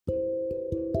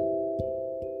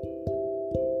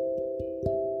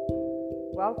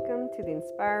Welcome to the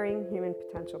Inspiring Human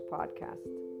Potential podcast.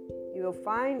 You will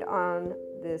find on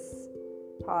this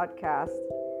podcast,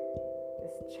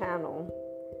 this channel,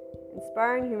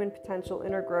 Inspiring Human Potential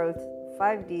Inner Growth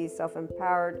 5D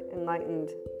Self-Empowered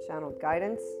Enlightened Channeled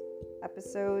Guidance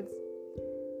episodes,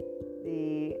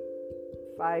 the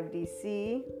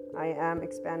 5DC I Am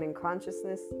Expanding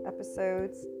Consciousness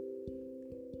episodes,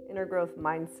 Inner Growth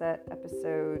Mindset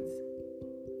episodes,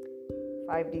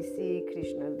 5DC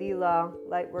Krishna Lila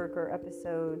Lightworker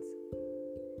episodes,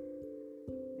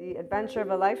 The Adventure of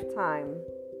a Lifetime,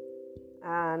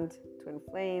 and Twin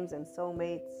Flames and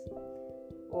Soulmates,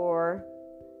 or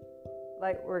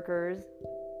Lightworkers,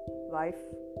 Life,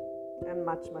 and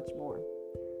much, much more.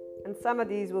 And some of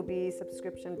these will be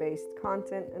subscription-based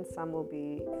content and some will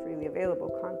be freely available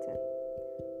content.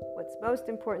 What's most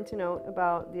important to note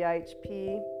about the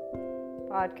IHP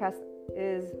podcast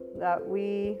is that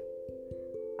we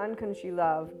unconsciously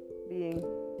love being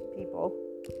people.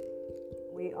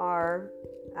 We are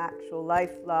actual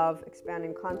life, love,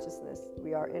 expanding consciousness.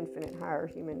 We are infinite higher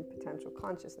human potential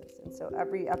consciousness. And so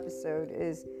every episode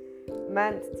is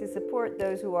meant to support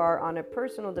those who are on a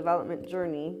personal development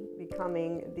journey,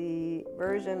 becoming the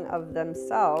version of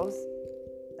themselves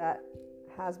that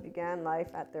has began life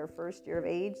at their first year of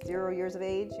age, 0 years of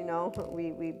age.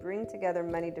 We bring together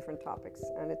many different topics,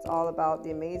 and it's all about the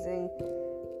amazing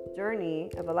journey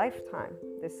of a lifetime,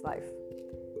 this life.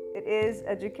 It is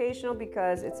educational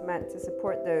because it's meant to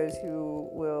support those who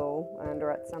will, and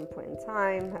or at some point in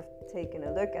time, have taken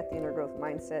a look at the inner growth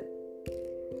mindset.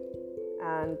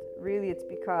 And really it's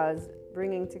because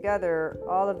bringing together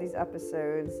all of these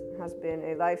episodes has been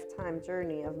a lifetime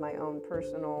journey of my own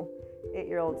personal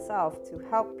 8-year-old self to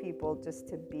help people just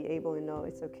to be able to know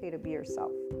it's okay to be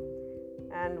yourself.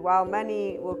 And while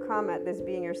many will come at this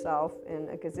being yourself in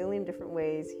a gazillion different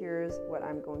ways, here's what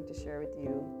I'm going to share with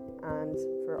you. And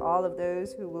for all of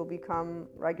those who will become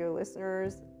regular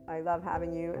listeners, I love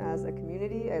having you as a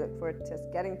community. I look forward to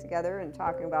getting together and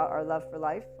talking about our love for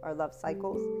life, our love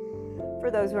cycles. For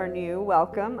those who are new,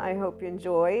 welcome. I hope you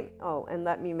enjoy. Oh, and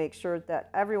let me make sure that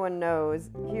everyone knows,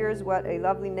 here's what a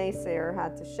lovely naysayer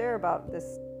had to share about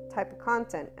this type of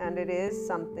content. And it is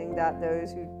something that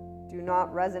those who do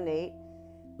not resonate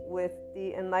with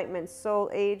the Enlightenment Soul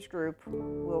age group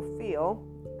will feel,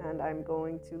 and I'm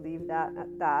going to leave that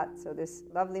at that. So this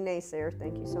lovely naysayer,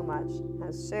 thank you so much,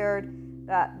 has shared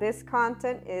that this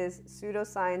content is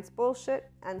pseudoscience bullshit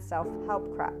and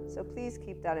self-help crap. So please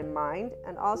keep that in mind,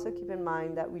 and also keep in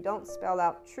mind that we don't spell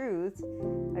out truth.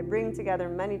 I bring together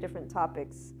many different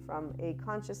topics from a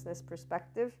consciousness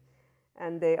perspective,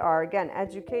 and they are, again,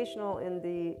 educational in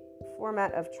the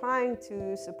format of trying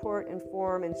to support,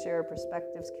 inform, and share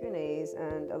perspectives, Q&As,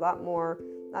 and a lot more,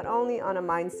 not only on a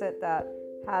mindset that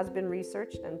has been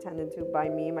researched and tended to by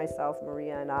me, myself,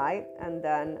 Maria, and I, and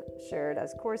then shared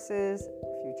as courses,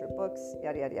 future books,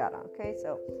 yada, yada, yada. Okay,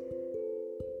 so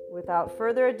without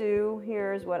further ado,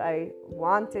 here's what I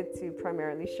wanted to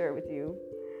primarily share with you.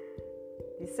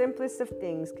 The simplest of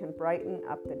things can brighten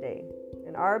up the day.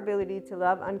 And our ability to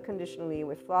love unconditionally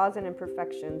with flaws and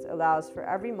imperfections allows for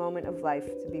every moment of life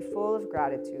to be full of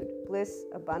gratitude, bliss,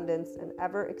 abundance, and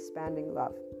ever-expanding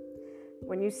love.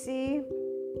 When you see,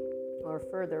 or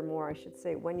furthermore, I should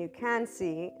say, when you can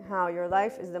see how your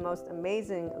life is the most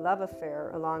amazing love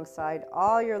affair alongside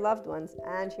all your loved ones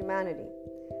and humanity,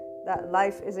 that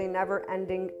life is a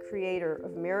never-ending creator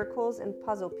of miracles and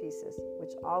puzzle pieces,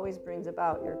 which always brings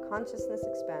about your consciousness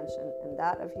expansion and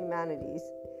that of humanity's.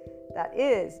 That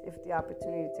is, if the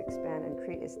opportunity to expand and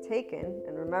create is taken.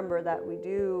 And remember that we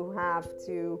do have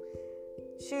to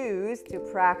choose to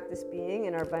practice being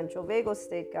in our ventral vagal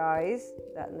state, guys,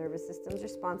 that nervous system's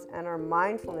response, and our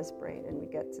mindfulness brain. And we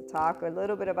get to talk a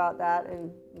little bit about that in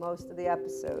most of the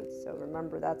episodes. So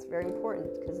remember, that's very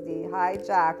important, because the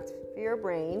hijacked fear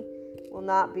brain will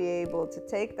not be able to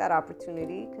take that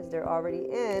opportunity because they're already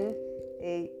in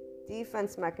a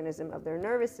defense mechanism of their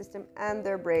nervous system, and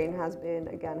their brain has been,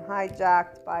 again,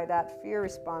 hijacked by that fear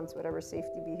response, whatever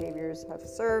safety behaviors have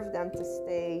served them to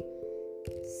stay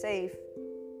safe.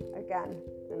 Again,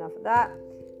 enough of that.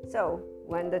 So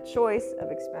when the choice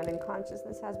of expanding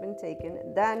consciousness has been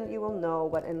taken, then you will know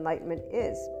what enlightenment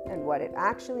is and what it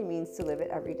actually means to live it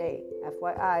every day.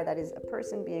 FYI, that is a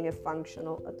person being a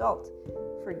functional adult.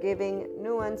 Forgiving,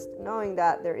 nuanced, knowing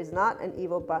that there is not an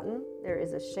evil button, there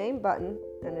is a shame button,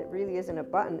 and it really isn't a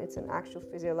button, it's an actual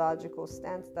physiological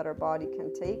stance that our body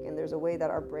can take, and there's a way that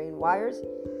our brain wires.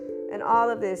 And all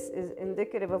of this is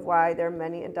indicative of why there are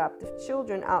many adoptive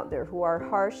children out there who are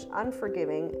harsh,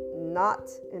 unforgiving, not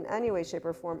in any way, shape,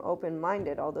 or form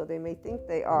open-minded, although they may think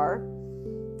they are.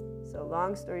 So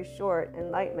long story short,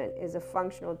 enlightenment is a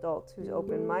functional adult who's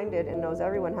open-minded and knows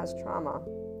everyone has trauma,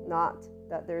 not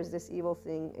that there's this evil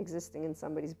thing existing in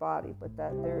somebody's body, but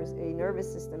that there's a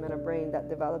nervous system and a brain that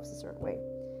develops a certain way.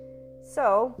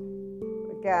 So,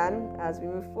 again, as we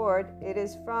move forward, it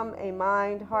is from a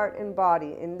mind, heart, and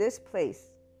body in this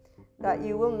place that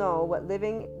you will know what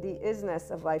living the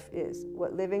isness of life is,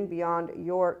 what living beyond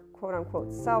your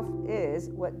quote-unquote self is,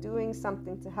 what doing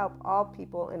something to help all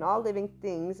people and all living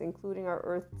things, including our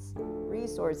Earth's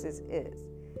resources, is.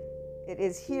 It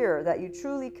is here that you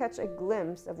truly catch a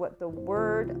glimpse of what the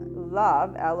word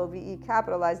love, L-O-V-E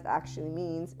capitalized, actually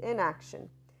means in action,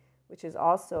 which is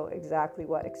also exactly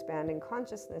what expanding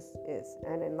consciousness is.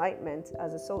 And enlightenment,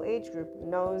 as a soul age group,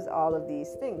 knows all of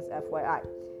these things, FYI.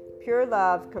 Pure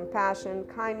love, compassion,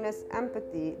 kindness,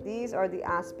 empathy, these are the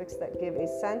aspects that give a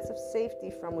sense of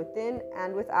safety from within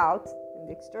and without, in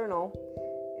the external.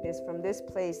 It is from this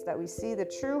place that we see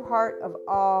the true heart of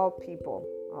all people.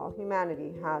 All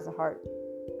humanity has a heart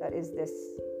that is this.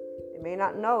 They may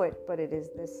not know it, but it is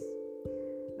this.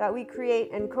 That we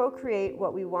create and co-create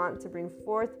what we want to bring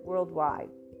forth worldwide.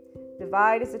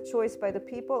 Divide is a choice by the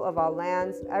people of all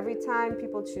lands. Every time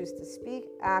people choose to speak,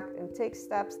 act, and take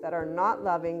steps that are not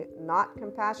loving, not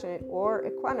compassionate, or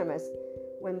equanimous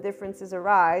when differences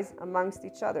arise amongst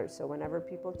each other. So whenever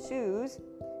people choose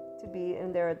to be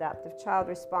in their adaptive child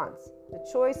response, the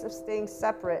choice of staying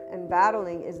separate and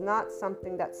battling is not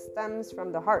something that stems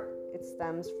from the heart. It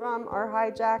stems from our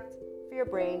hijacked fear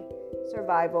brain,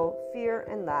 survival, fear,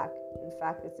 and lack. In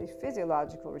fact, it's a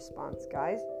physiological response,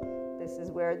 guys. This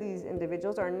is where these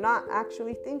individuals are not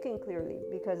actually thinking clearly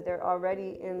because they're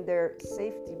already in their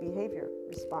safety behavior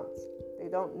response. They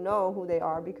don't know who they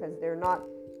are because they're not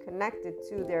connected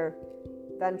to their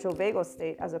ventral vagal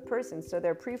state as a person. So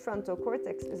their prefrontal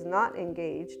cortex is not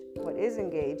engaged. What is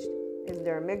engaged is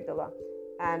their amygdala.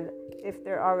 And if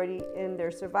they're already in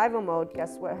their survival mode,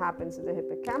 guess what happens to the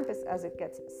hippocampus as it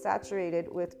gets saturated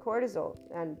with cortisol?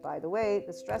 And by the way,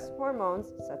 the stress hormones,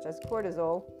 such as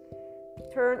cortisol,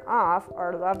 turn off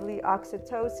our lovely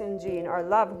oxytocin gene, our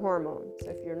love hormone. So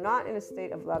if you're not in a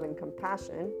state of love and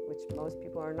compassion, which most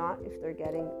people are not if they're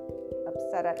getting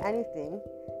upset at anything,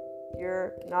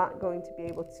 you're not going to be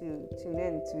able to tune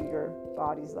in to your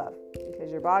body's love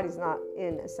because your body's not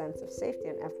in a sense of safety.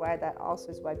 And FYI, that also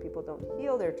is why people don't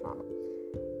heal their trauma.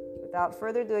 Without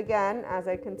further ado, again, as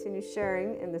I continue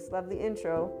sharing in this lovely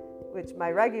intro, which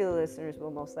my regular listeners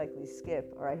will most likely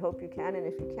skip, or I hope you can, and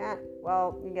if you can't,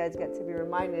 well, you guys get to be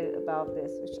reminded about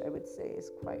this, which I would say is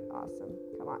quite awesome.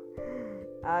 Come on.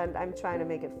 And I'm trying to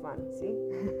make it fun, see?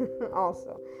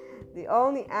 Also, the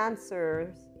only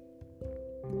answers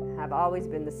have always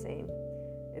been the same.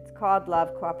 It's called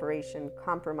love, cooperation,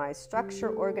 compromise,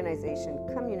 structure, organization,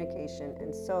 communication,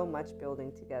 and so much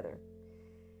building together.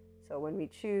 So when we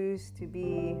choose to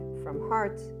be from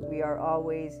heart, we are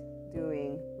always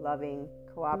doing loving,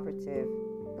 cooperative,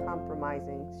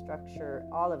 compromising, structure,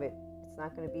 all of it. It's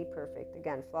not going to be perfect.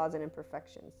 Again, flaws and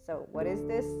imperfections. So what is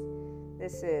this?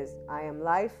 This is I am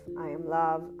life, I am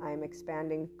love, I am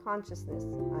expanding consciousness,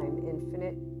 I am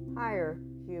infinite, higher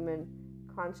human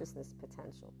consciousness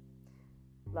potential.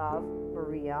 Love,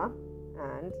 Maria.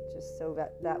 And just so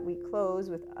that we close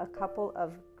with a couple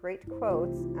of great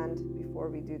quotes, and before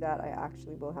we do that, I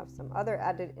actually will have some other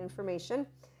added information.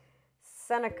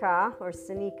 Seneca, or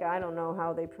Seneca, I don't know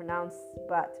how they pronounce,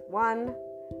 but one,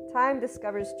 time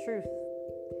discovers truth.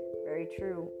 Very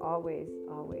true, always,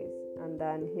 always. And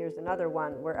then here's another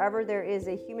one. Wherever there is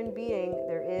a human being,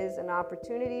 there is an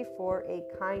opportunity for a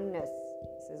kindness.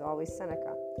 This is always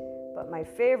Seneca. But my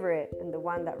favorite, and the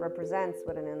one that represents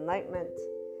what an enlightenment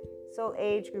soul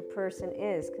age group person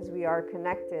is, because we are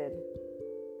connected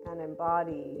and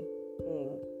embodying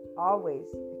always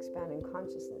expanding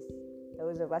consciousness.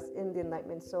 Those of us in the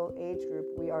enlightenment soul age group,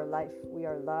 we are life, we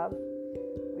are love,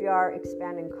 we are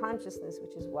expanding consciousness,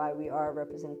 which is why we are a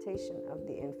representation of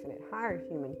the infinite higher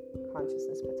human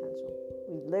consciousness potential.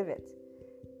 We live it.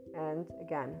 And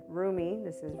again, Rumi,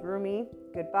 this is Rumi,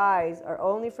 goodbyes are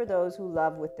only for those who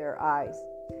love with their eyes.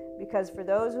 Because for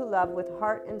those who love with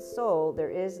heart and soul,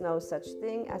 there is no such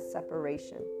thing as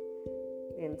separation.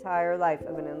 The entire life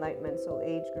of an enlightenment soul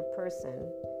age group person,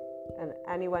 and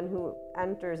anyone who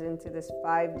enters into this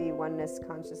 5D oneness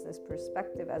consciousness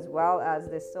perspective, as well as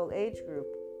this soul age group,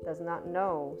 does not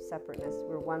know separateness.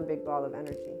 We're one big ball of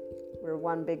energy. We're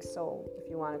one big soul, if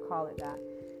you want to call it that.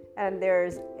 And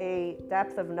there's a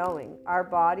depth of knowing. Our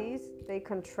bodies, they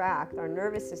contract. Our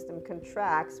nervous system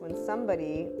contracts when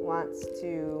somebody wants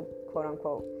to, quote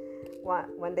unquote,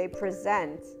 when they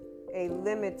present a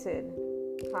limited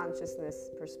consciousness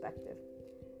perspective.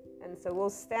 And so we'll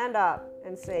stand up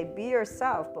and say, be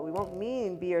yourself, but we won't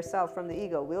mean be yourself from the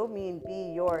ego. We'll mean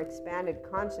be your expanded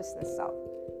consciousness self.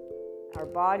 Our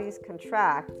bodies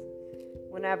contract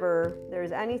whenever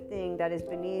there's anything that is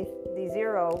beneath the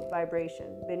zero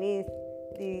vibration, beneath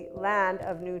the land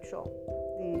of neutral,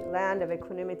 the land of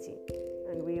equanimity.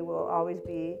 And we will always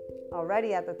be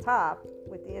already at the top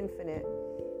with the infinite,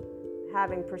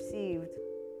 having perceived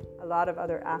a lot of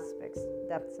other aspects,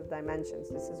 depths of dimensions.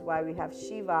 This is why we have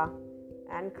Shiva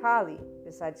and Kali,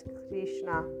 besides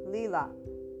Krishna Lila.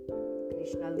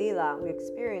 Krishna Lila, we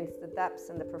experience the depths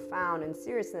and the profound and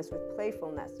seriousness with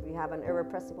playfulness. We have an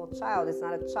irrepressible child. It's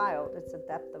not a child, it's the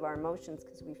depth of our emotions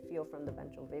because we feel from the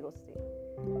ventral vagal state.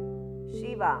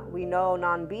 Shiva, we know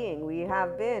non-being. We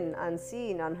have been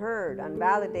unseen, unheard,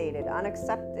 unvalidated,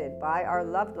 unaccepted by our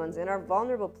loved ones in our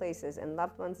vulnerable places. And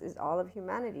loved ones is all of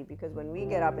humanity, because when we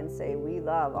get up and say we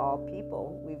love all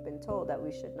people, we've been told that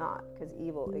we should not, because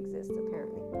evil exists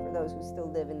apparently for those who still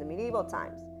live in the medieval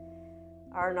times.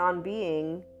 Our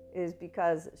non-being is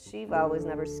because Shiva was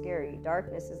never scary.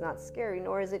 Darkness is not scary,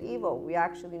 nor is it evil. We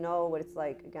actually know what it's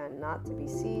like, again, not to be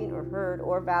seen or heard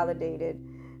or validated.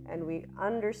 And we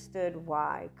understood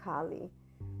why, Kali,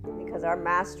 because our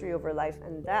mastery over life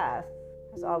and death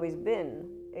has always been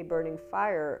a burning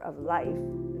fire of life,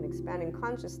 an expanding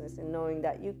consciousness, and knowing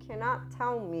that you cannot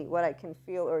tell me what I can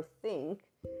feel or think.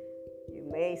 You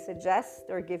may suggest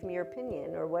or give me your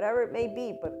opinion or whatever it may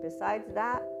be, but besides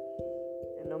that,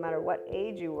 and no matter what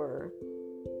age you were,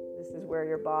 this is where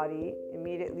your body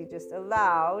immediately just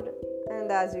allowed,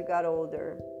 and as you got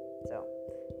older. So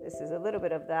this is a little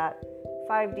bit of that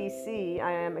 5DC,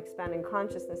 I am expanding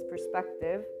consciousness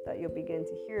perspective that you'll begin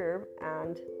to hear.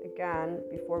 And again,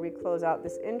 before we close out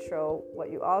this intro,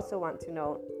 what you also want to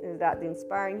know is that the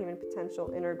Inspiring Human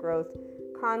Potential Inner Growth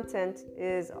content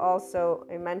is also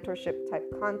a mentorship type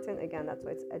content. Again, that's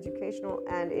why it's educational,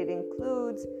 and it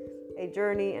includes a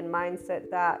journey and mindset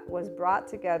that was brought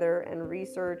together and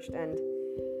researched and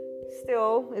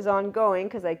still is ongoing,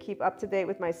 because I keep up to date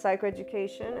with my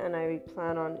psychoeducation, and I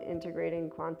plan on integrating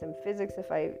quantum physics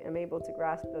if I am able to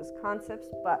grasp those concepts.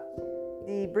 But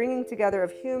the bringing together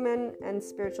of human and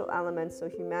spiritual elements, so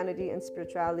humanity and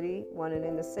spirituality, one and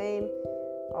in the same,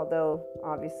 although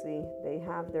obviously they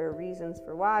have their reasons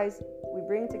for whys, we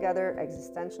bring together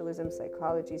existentialism,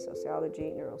 psychology,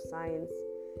 sociology, neuroscience.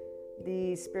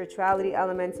 The spirituality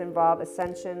elements involve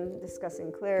ascension,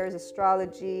 discussing clairs,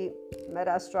 astrology,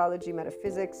 meta-astrology,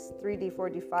 metaphysics, 3D,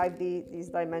 4D, 5D, these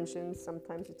dimensions.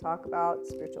 Sometimes we talk about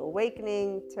spiritual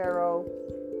awakening, tarot,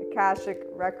 Akashic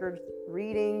record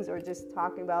readings, or just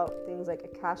talking about things like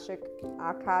Akash,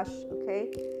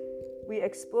 okay? We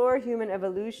explore human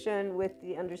evolution with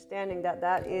the understanding that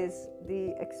that is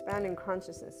the expanding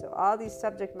consciousness. So all these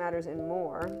subject matters and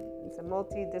more. It's a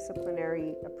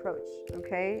multidisciplinary approach,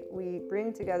 okay? We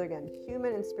bring together, again,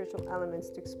 human and spiritual elements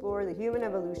to explore the human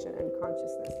evolution and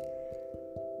consciousness.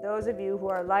 Those of you who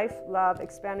are life, love,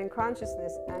 expanding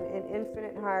consciousness, and in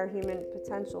infinite higher human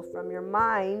potential from your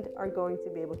mind are going to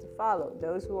be able to follow.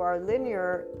 Those who are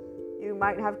linear, you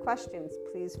might have questions.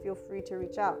 Please feel free to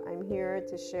reach out. I'm here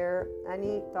to share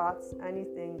any thoughts,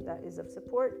 anything that is of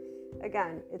support.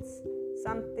 Again, it's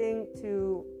something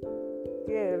to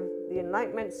give the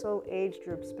Enlightenment Soul Age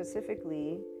group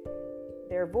specifically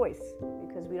their voice,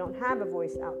 because we don't have a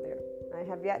voice out there. I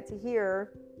have yet to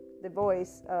hear the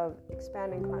voice of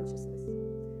expanding consciousness.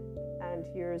 And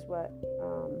here's what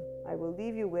I will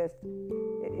leave you with.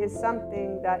 It is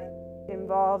something that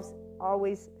involves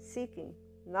always seeking,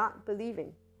 not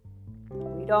believing.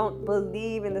 We don't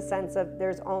believe in the sense of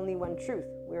there's only one truth.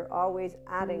 We're always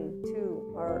adding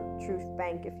to our truth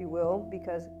bank, if you will,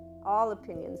 because all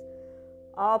opinions,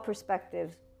 all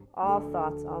perspectives, all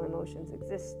thoughts, all emotions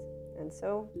exist. And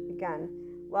so, again,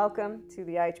 welcome to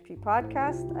the IHP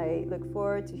podcast. I look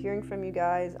forward to hearing from you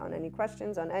guys on any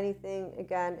questions, on anything.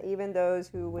 Again, even those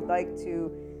who would like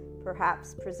to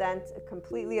perhaps present a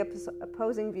completely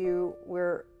opposing view,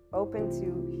 we're open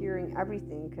to hearing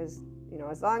everything, because, you know,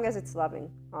 as long as it's loving,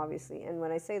 obviously. And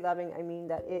when I say loving, I mean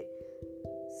that it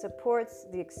supports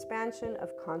the expansion of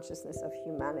consciousness of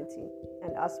humanity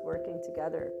and us working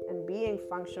together and being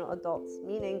functional adults,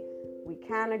 meaning we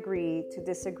can agree to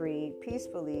disagree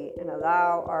peacefully and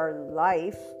allow our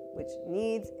life, which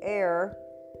needs air,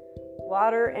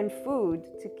 water, and food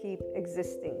to keep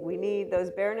existing. We need those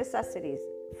bare necessities.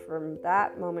 From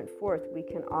that moment forth, we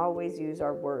can always use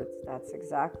our words. That's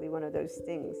exactly one of those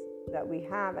things that we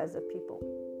have as a people.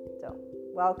 So,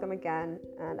 welcome again,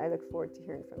 and I look forward to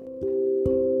hearing from you.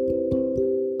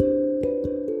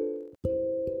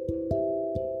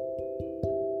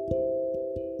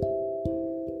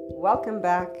 Welcome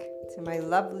back to my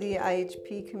lovely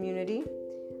IHP community.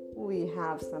 We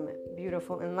have some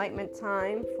beautiful enlightenment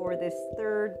time for this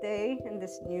third day in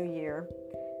this new year.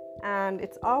 And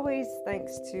it's always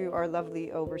thanks to our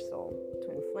lovely Oversoul,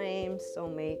 twin flames,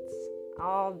 soulmates,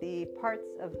 all the parts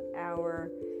of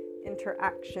our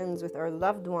interactions with our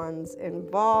loved ones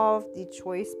involve the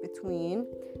choice between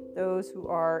those who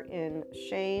are in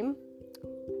shame,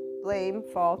 blame,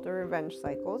 fault, or revenge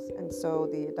cycles. And so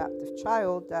the adaptive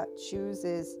child that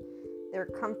chooses their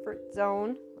comfort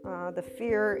zone, the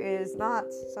fear is not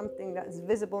something that is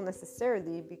visible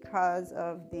necessarily because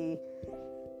of the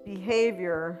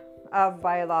behavior of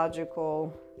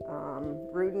biological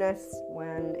rudeness.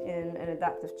 When in an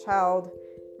adaptive child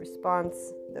response,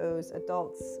 those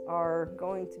adults are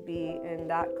going to be in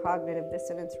that cognitive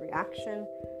dissonance reaction,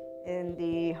 in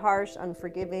the harsh,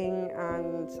 unforgiving,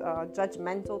 and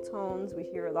judgmental tones. We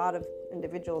hear a lot of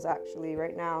individuals actually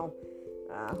right now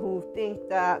who think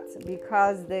that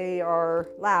because they are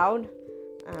loud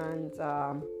and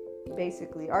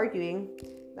basically arguing,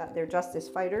 that they're justice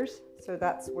fighters. So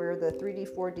that's where the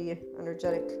 3D, 4D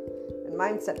energetic and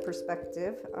mindset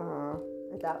perspective,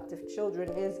 adaptive children,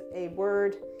 is a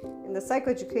word in the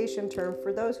psychoeducation term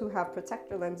for those who have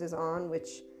protector lenses on, which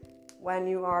when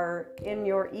you are in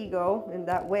your ego in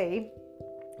that way,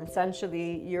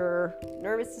 essentially your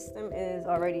nervous system is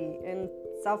already in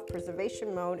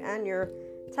self-preservation mode and you're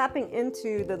tapping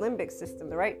into the limbic system,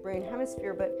 the right brain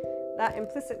hemisphere, but that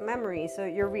implicit memory. So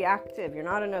you're reactive. You're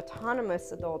not an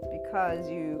autonomous adult because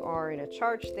you are in a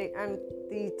charged state. And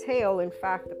the tail, in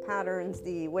fact, the patterns,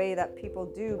 the way that people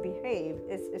do behave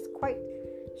is quite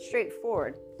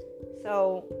straightforward.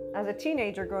 So as a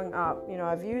teenager growing up,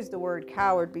 I've used the word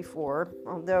coward before,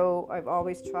 although I've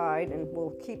always tried and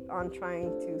will keep on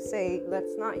trying to say,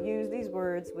 let's not use these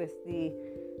words with the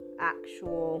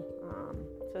actual,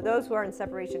 so those who are in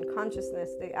separation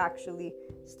consciousness, they actually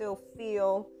still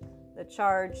feel the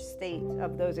charged state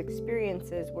of those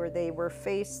experiences where they were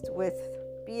faced with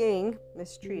being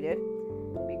mistreated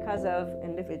because of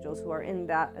individuals who are in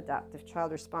that adaptive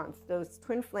child response. Those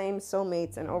twin flames,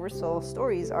 soulmates, and oversoul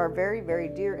stories are very, very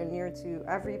dear and near to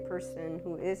every person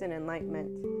who is in enlightenment,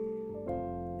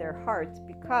 their heart,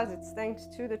 because it's thanks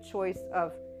to the choice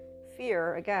of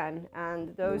fear, again,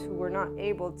 and those who were not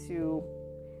able to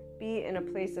be in a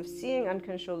place of seeing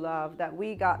unconditional love, that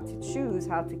we got to choose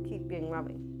how to keep being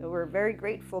loving. So we're very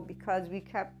grateful because we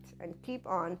kept and keep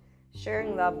on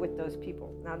sharing love with those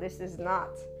people. Now, this is not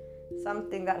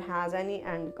something that has any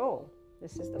end goal.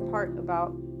 This is the part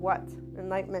about what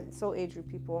enlightenment soul age group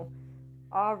people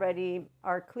already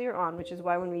are clear on, which is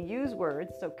why when we use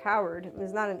words, so coward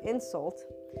is not an insult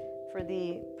for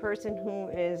the person who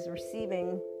is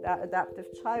receiving that adaptive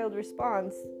child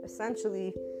response,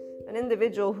 essentially an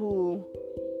individual who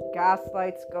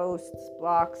gaslights, ghosts,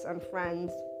 blocks,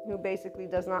 unfriends, who basically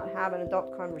does not have an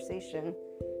adult conversation.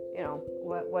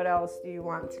 What else do you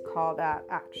want to call that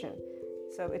action?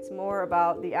 So it's more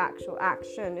about the actual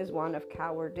action is one of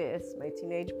cowardice. My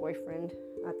teenage boyfriend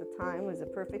at the time was a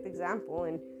perfect example,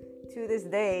 and to this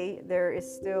day there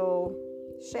is still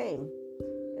shame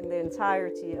in the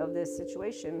entirety of this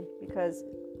situation, because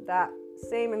that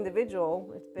same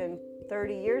individual, it's been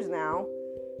 30 years now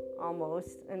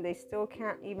almost, and they still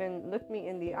can't even look me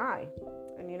in the eye.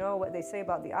 And you know what they say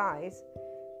about the eyes?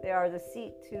 They are the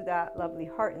seat to that lovely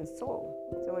heart and soul.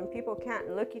 So when people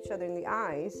can't look each other in the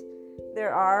eyes,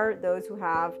 there are those who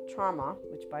have trauma,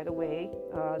 which, by the way,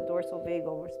 dorsal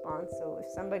vagal response. So if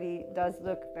somebody does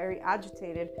look very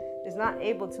agitated, is not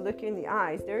able to look you in the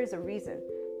eyes, there is a reason.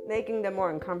 Making them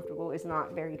more uncomfortable is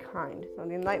not very kind. So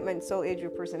the enlightenment soul age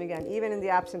group person, again, even in the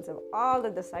absence of all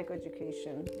of the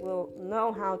psychoeducation, will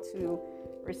know how to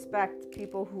respect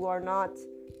people who are not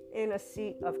in a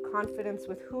seat of confidence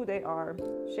with who they are.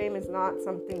 Shame is not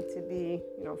something to be,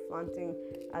 flaunting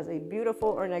as a beautiful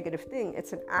or negative thing.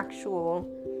 It's an actual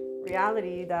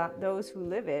reality that those who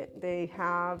live it, they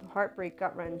have heartbreak,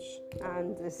 gut wrench,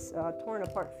 and this torn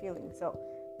apart feeling. So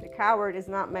the coward is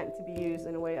not meant to be used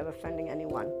in a way of offending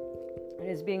anyone. It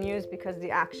is being used because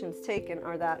the actions taken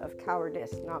are that of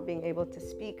cowardice, not being able to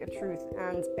speak a truth,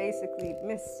 and basically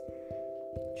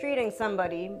mistreating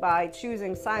somebody by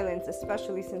choosing silence,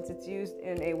 especially since it's used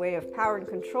in a way of power and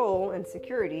control and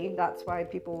security. That's why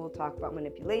people will talk about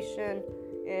manipulation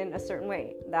in a certain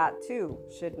way. That too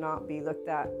should not be looked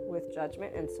at with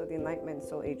judgment. And so the Enlightenment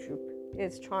Soul Age group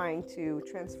is trying to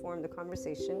transform the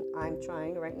conversation. I'm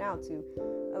trying right now to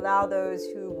allow those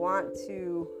who want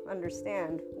to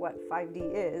understand what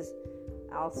 5D is,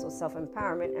 also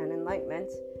self-empowerment and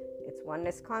enlightenment. It's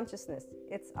oneness consciousness.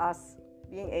 It's us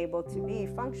being able to be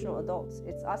functional adults.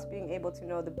 It's us being able to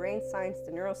know the brain science,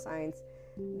 the neuroscience,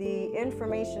 the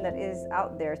information that is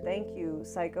out there. Thank you,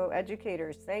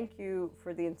 psychoeducators. Thank you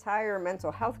for the entire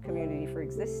mental health community for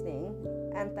existing.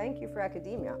 And thank you for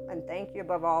academia. And thank you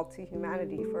above all to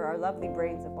humanity for our lovely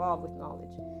brains evolved with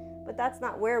knowledge. But that's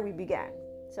not where we began.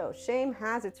 So shame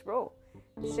has its role.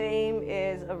 Shame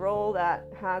is a role that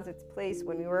has its place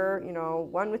when we were,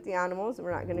 one with the animals.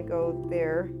 We're not going to go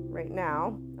there right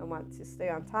now. I want to stay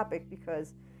on topic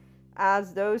because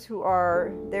as those who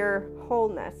are their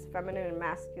wholeness, feminine and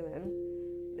masculine,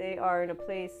 they are in a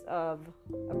place of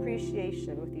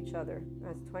appreciation with each other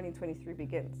as 2023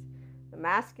 begins. The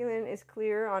masculine is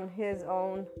clear on his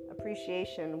own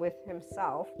appreciation with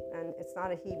himself, and it's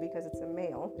not a he because it's a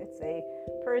male. It's a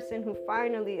person who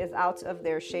finally is out of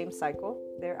their shame cycle.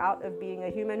 They're out of being a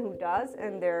human who does,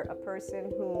 and they're a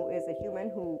person who is a human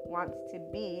who wants to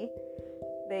be.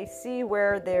 They see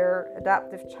where their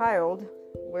adaptive child,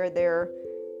 where their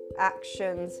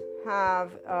actions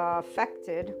have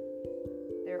affected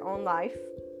their own life,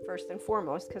 first and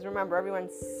foremost, because remember,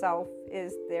 everyone's self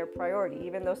is their priority.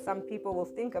 Even though some people will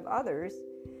think of others,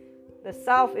 the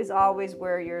self is always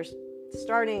where you're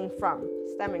stemming from.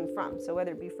 So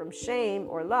whether it be from shame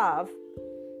or love,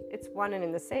 it's one and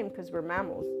in the same, because we're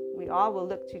mammals. We all will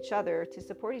look to each other to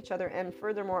support each other, and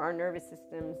furthermore, our nervous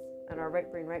systems and our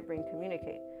right brain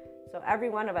communicate. So every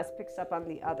one of us picks up on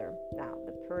the other. Now,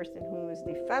 the person who's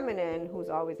the feminine, who's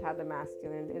always had the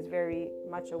masculine, is very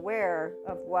much aware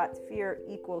of what fear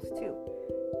equals to.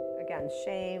 Again,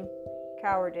 shame,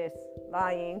 cowardice,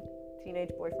 lying,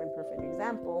 teenage boyfriend, perfect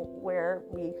example, where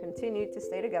we continued to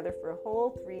stay together for a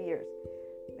whole 3 years.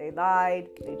 They lied,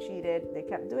 they cheated, they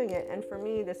kept doing it. And for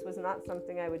me, this was not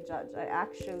something I would judge. I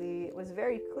actually was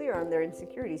very clear on their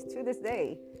insecurities. To this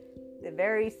day, the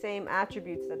very same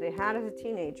attributes that they had as a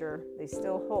teenager, they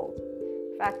still hold.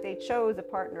 In fact, they chose a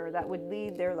partner that would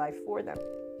lead their life for them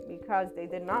because they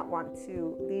did not want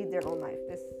to lead their own life.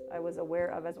 This I was aware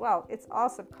of as well. It's all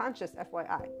subconscious,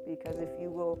 FYI, because if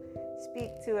you will speak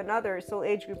to another soul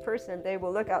age group person, they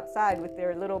will look outside with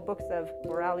their little books of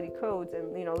morality codes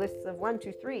and lists of 1,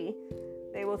 2, 3.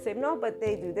 They will say, no, but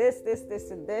they do this,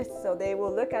 and this. So they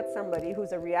will look at somebody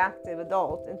who's a reactive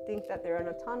adult and think that they're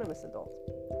an autonomous adult.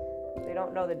 They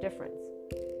don't know the difference.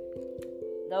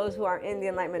 Those who are in the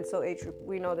Enlightenment Soul Age group,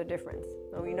 we know the difference.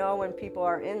 And we know when people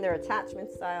are in their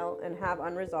attachment style and have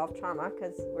unresolved trauma,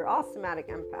 because we're all somatic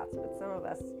empaths, but some of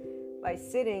us, by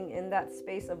sitting in that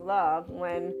space of love,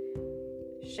 when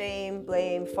shame,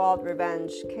 blame, fault,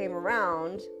 revenge came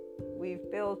around,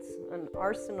 we've built an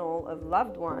arsenal of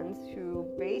loved ones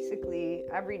who basically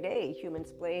every day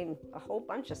human-splain a whole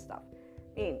bunch of stuff.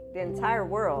 The entire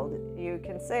world, you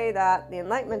can say that the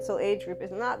Enlightenment Soul Age group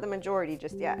is not the majority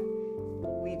just yet.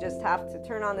 We just have to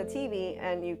turn on the TV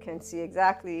and you can see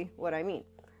exactly what I mean.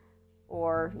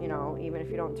 Or, even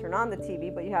if you don't turn on the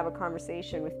TV, but you have a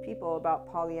conversation with people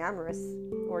about polyamorous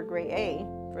or gray A,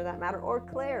 for that matter, or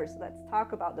clairs. Let's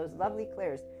talk about those lovely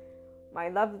clairs. My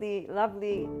lovely,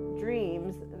 lovely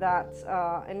dreams that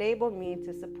enable me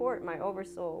to support my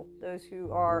oversoul, those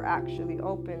who are actually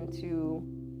open to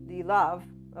the love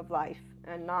of life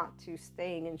and not to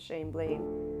staying in shame, blame,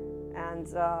 and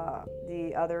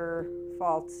the other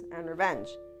faults and revenge.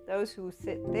 Those who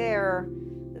sit there,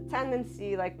 the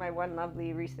tendency, like my one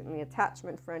lovely recently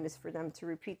attachment friend, is for them to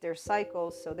repeat their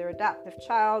cycles. So their adaptive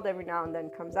child every now and then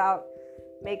comes out,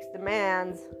 makes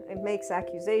demands, and makes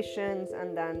accusations,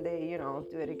 and then they,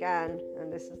 do it again.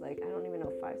 And this is like, I don't even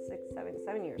know, 5, 6,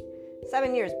 7 years.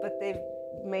 7 years, but they've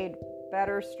made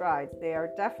better strides. They are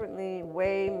definitely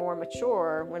way more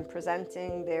mature when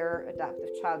presenting their adaptive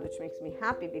child, which makes me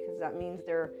happy because that means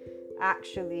they're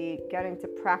actually getting to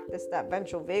practice that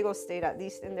ventral vagal state, at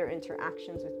least in their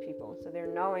interactions with people. So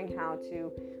they're knowing how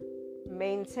to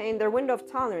maintain their window of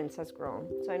tolerance has grown.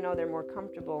 So I know they're more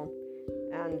comfortable,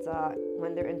 and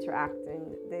when they're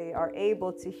interacting, they are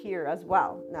able to hear as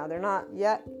well. Now, they're not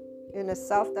yet in a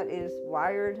self that is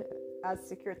wired as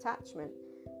secure attachment,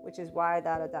 which is why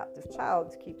that adaptive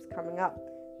child keeps coming up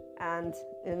and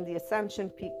in the ascension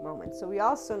peak moment. So we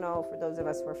also know, for those of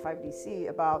us who are 5DC,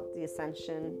 about the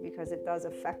ascension because it does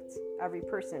affect every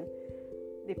person.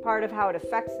 The part of how it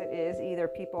affects it is either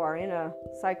people are in a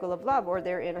cycle of love or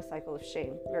they're in a cycle of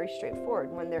shame. Very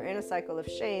straightforward. When they're in a cycle of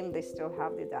shame, they still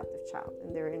have the adaptive child,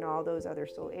 and they're in all those other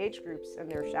soul age groups,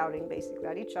 and they're shouting basically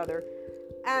at each other.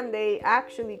 And they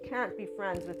actually can't be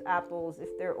friends with apples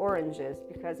if they're oranges,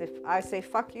 because if I say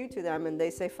fuck you to them and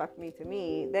they say fuck me to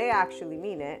me, they actually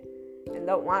mean it and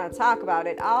don't want to talk about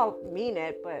it. I'll mean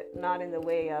it, but not in the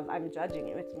way of I'm judging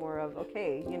you. It's more of,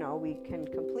 okay, we can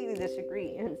completely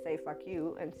disagree and say fuck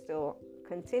you and still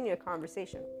continue a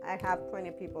conversation. I have plenty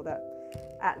of people that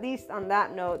at least on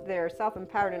that note, they're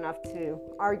self-empowered enough to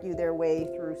argue their way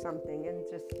through something and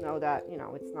just know that,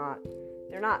 it's not,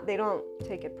 they don't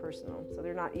take it personal. So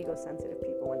they're not ego-sensitive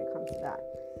people when it comes to that.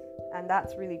 And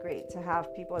that's really great to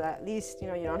have people that at least, you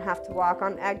don't have to walk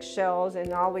on eggshells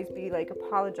and always be like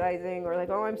apologizing or like,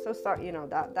 oh, I'm so sorry,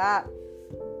 that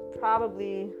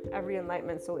probably every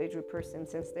Enlightenment Soul Age group person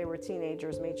since they were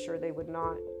teenagers made sure they would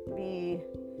not be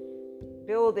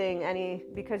building any,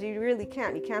 because you really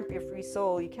can't. You can't be a free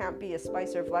soul. You can't be a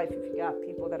spicer of life if you got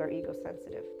people that are ego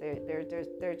sensitive. They're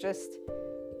just,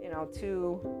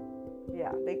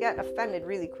 they get offended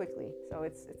really quickly. So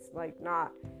it's like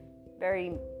not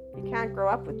very, you can't grow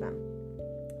up with them.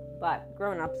 But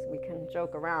grown-ups, we can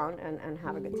joke around and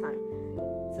have a good time.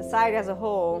 Society as a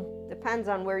whole depends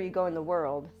on where you go in the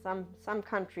world. Some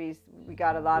countries, we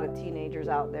got a lot of teenagers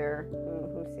out there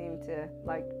who seem to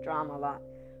like drama a lot.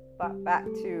 But back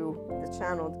to the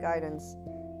channeled guidance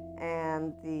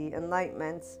and the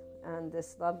enlightenment and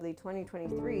this lovely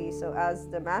 2023. So as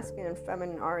the masculine and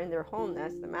feminine are in their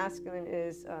wholeness, the masculine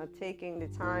is taking the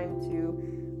time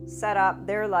to set up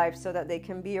their life so that they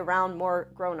can be around more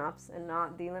grown-ups and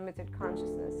not the limited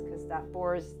consciousness, because that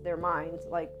bores their minds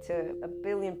like to a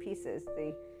billion pieces.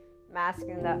 The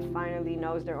masculine that finally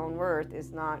knows their own worth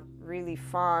is not really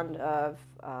fond of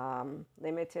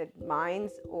limited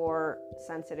minds or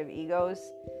sensitive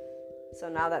egos. So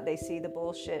now that they see the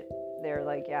bullshit, they're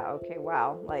like, yeah, okay,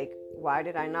 wow, like, why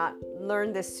did I not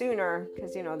learn this sooner?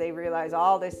 Because, they realize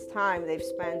all this time they've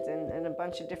spent in a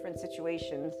bunch of different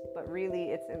situations, but really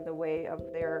it's in the way of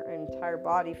their entire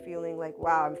body feeling like,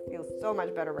 wow, I feel so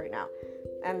much better right now.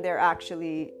 And they're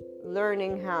actually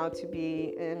learning how to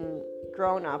be in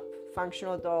grown-up,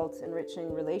 functional adults,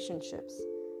 enriching relationships.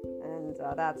 And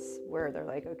that's where they're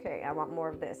like, okay, I want more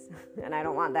of this, and I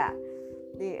don't want that.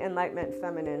 The Enlightenment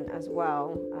Feminine as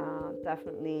well,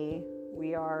 definitely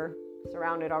we are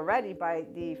surrounded already by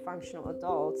the functional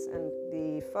adults, and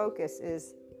the focus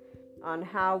is on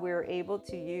how we're able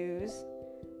to use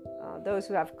those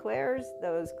who have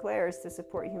those clairs to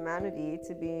support humanity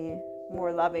to be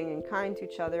more loving and kind to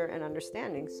each other and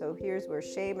understanding. So here's where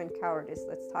shame and cowardice,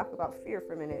 let's talk about fear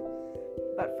for a minute,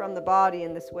 but from the body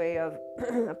in this way of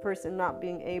a person not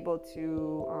being able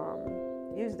to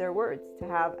use their words to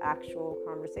have actual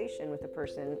conversation with a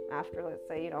person after, let's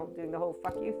say, doing the whole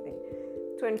fuck you thing.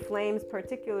 Twin flames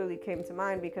particularly came to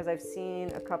mind because I've seen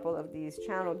a couple of these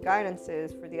channeled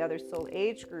guidances for the other soul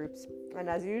age groups, and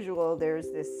as usual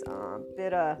there's this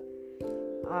bit of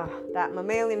that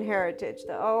mammalian heritage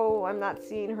that, oh, I'm not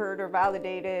seen, heard, or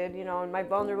validated, in my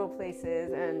vulnerable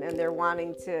places, and they're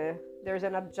wanting to, there's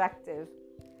an objective,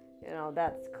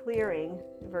 that's clearing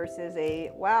versus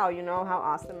a, wow, how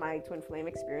awesome my twin flame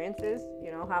experience is,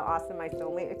 how awesome my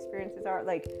soulmate experiences are.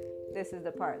 Like, this is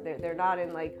the part, they're not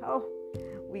in like, oh,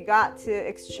 we got to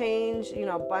exchange,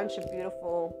 a bunch of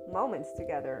beautiful moments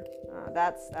together.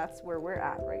 That's where we're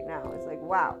at right now. It's like,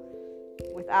 wow,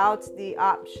 without the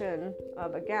option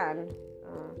of, again,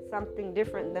 something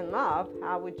different than love,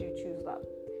 how would you choose love?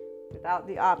 Without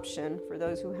the option for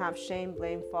those who have shame,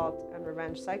 blame, fault, and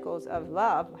revenge cycles of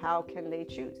love, how can they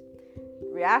choose?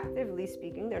 Reactively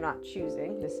speaking, they're not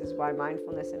choosing. This is why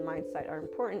mindfulness and mindsight are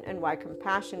important, and why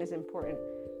compassion is important.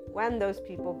 When those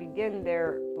people begin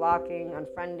their blocking,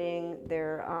 unfriending,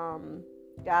 their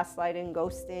gaslighting,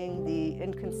 ghosting, the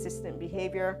inconsistent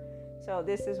behavior. So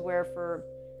this is where for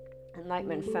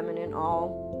Enlightenment Feminine,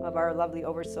 all of our lovely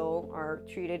oversoul are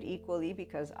treated equally,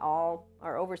 because all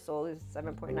our oversoul is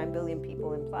 7.9 billion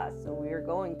people in plus. So we are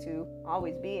going to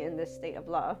always be in this state of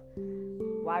love.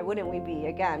 Why wouldn't we be?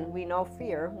 Again, we know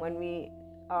fear when we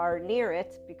are near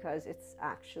it, because it's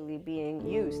actually being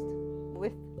used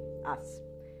with us.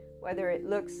 Whether it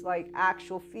looks like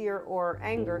actual fear or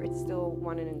anger, it's still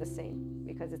one and the same,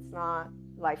 because it's not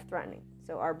life-threatening.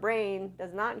 So our brain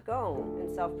does not go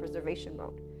in self-preservation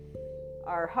mode.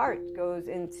 Our heart goes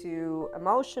into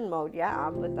emotion mode,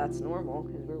 yeah, but that's normal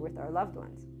because we're with our loved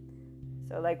ones.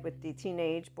 So like with the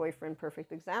teenage boyfriend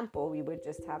perfect example, we would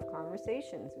just have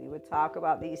conversations. We would talk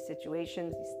about these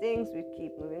situations, these things. We'd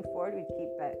keep moving forward. We'd keep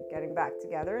getting back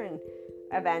together. And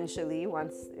eventually,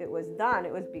 once it was done,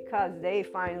 it was because they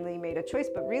finally made a choice.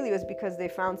 But really, it was because they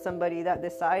found somebody that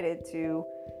decided to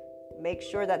make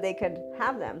sure that they could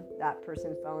have them. That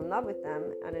person fell in love with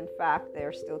them. And in fact,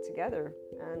 they're still together.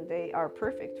 And they are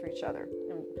perfect for each other.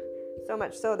 And so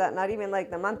much so that not even like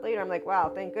the month later, I'm like,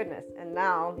 wow, thank goodness. And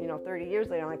now, 30 years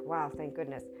later, I'm like, wow, thank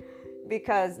goodness.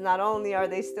 Because not only are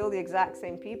they still the exact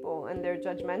same people, and their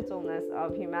judgmentalness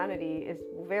of humanity is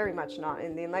very much not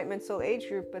in the Enlightenment Soul Age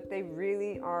group, but they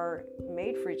really are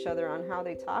made for each other on how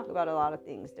they talk about a lot of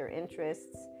things, their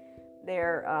interests,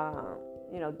 their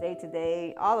day to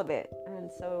day, all of it.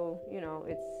 And so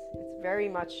it's very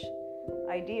much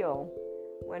ideal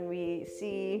when we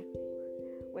see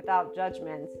without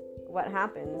judgment what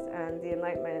happens, and the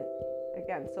enlightenment,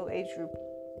 again, soul age group,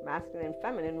 masculine and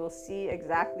feminine, will see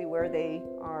exactly where they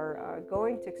are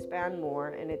going to expand more,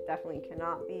 and it definitely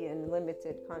cannot be in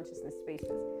limited consciousness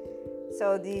spaces.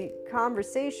 So the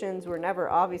conversations were never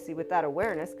obviously with that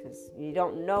awareness, because you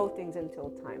don't know things until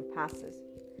time passes.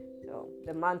 So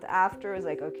the month after is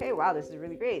like, okay, wow, this is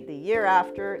really great. The year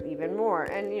after, even more.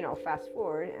 And fast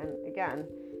forward, and again,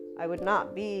 I would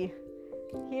not be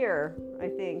here, I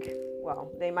think.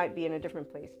 Well, they might be in a different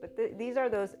place, but these are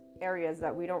those areas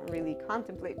that we don't really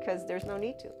contemplate because there's no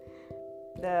need to.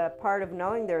 The part of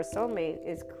knowing their soulmate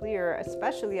is clear,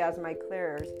 especially as my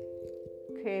clairs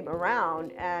came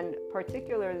around, and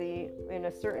particularly in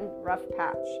a certain rough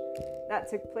patch that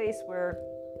took place where,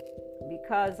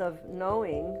 because of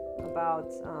knowing about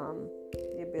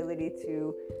the ability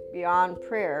to, beyond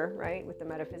prayer, right, with the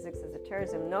metaphysics of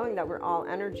esotericism, knowing that we're all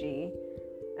energy,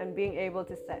 and being able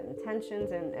to set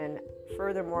intentions, and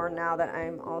furthermore, now that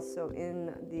I'm also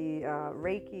in the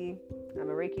Reiki, I'm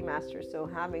a Reiki master, so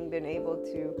having been able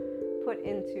to put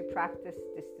into practice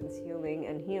distance healing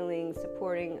and healing,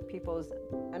 supporting people's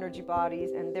energy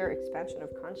bodies and their expansion of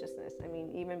consciousness. I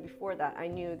mean, even before that, I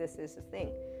knew this is a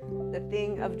thing. The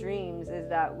thing of dreams is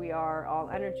that we are all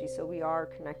energy, so we are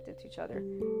connected to each other.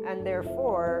 And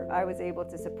therefore, I was able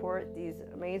to support these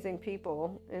amazing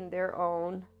people in their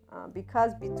own,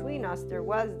 because between us, there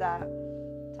was that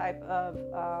type of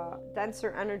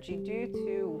denser energy due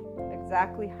to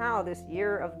exactly how this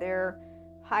year of their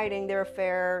hiding their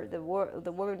affair, the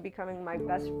woman becoming my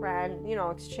best friend,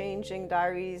 exchanging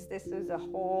diaries. This is a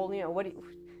whole,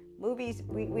 movies,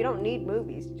 we don't need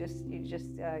movies. You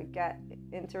just get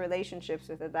into relationships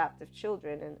with adaptive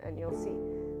children, and you'll see.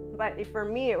 But for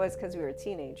me, it was because we were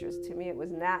teenagers. To me, it was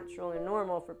natural and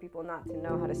normal for people not to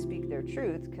know how to speak their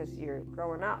truth, because you're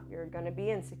growing up. You're going to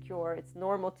be insecure. It's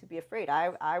normal to be afraid.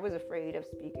 I was afraid of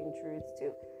speaking truths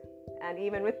too. And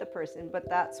even with the person. But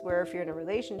that's where, if you're in a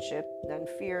relationship, then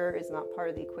fear is not part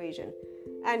of the equation.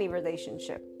 Any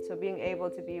relationship. So being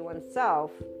able to be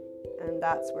oneself, and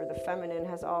that's where the feminine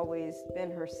has always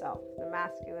been herself. The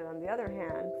masculine, on the other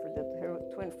hand, for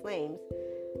the twin flames,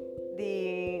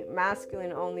 the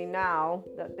masculine only now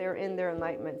that they're in their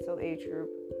enlightenment soul age group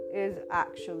is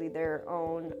actually their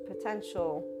own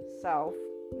potential self.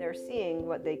 They're seeing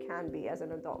what they can be as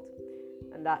an adult.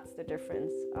 And that's the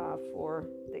difference for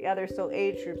the other soul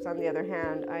age groups. On the other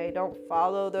hand, I don't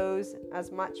follow those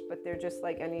as much, but they're just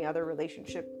like any other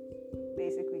relationship,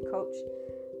 basically, coach.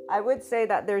 I would say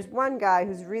that there's one guy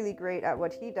who's really great at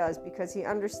what he does because he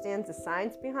understands the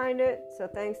science behind it. So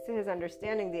thanks to his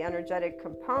understanding the energetic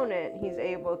component, he's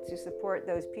able to support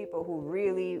those people who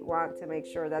really want to make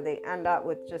sure that they end up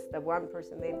with just the one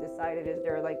person they've decided is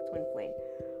their like twin flame,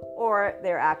 or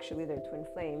they're actually their twin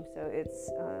flame. So it's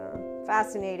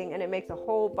fascinating, and it makes a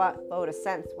whole load of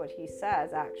sense what he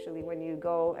says actually when you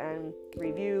go and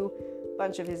review a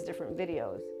bunch of his different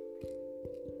videos.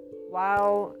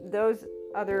 While those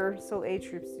other soul age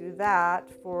groups do that,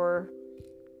 for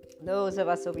those of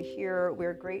us over here,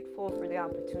 we're grateful for the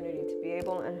opportunity to be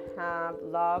able and have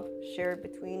love shared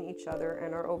between each other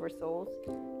and our oversouls.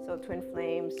 So twin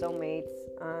flames, soulmates,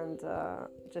 and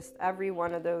just every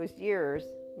one of those years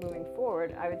moving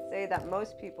forward, I would say that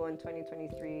most people in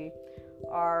 2023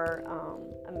 are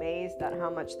amazed at how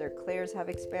much their clairs have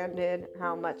expanded,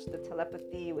 how much the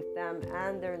telepathy with them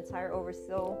and their entire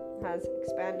oversoul has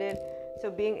expanded. So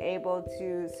being able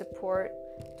to support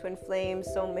twin flames,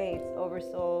 soulmates,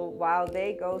 oversoul, while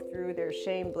they go through their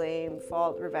shame, blame,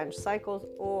 fault, revenge cycles,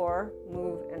 or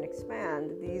move and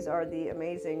expand, these are the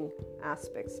amazing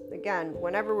aspects. Again,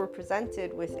 whenever we're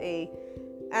presented with a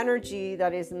energy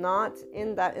that is not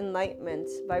in that enlightenment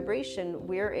vibration,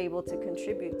 we're able to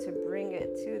contribute to bring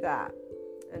it to that.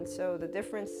 And so the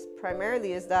difference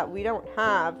primarily is that we don't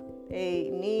have a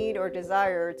need or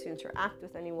desire to interact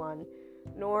with anyone,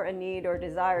 nor a need or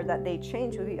desire that they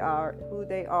change who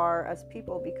they are as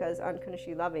people, because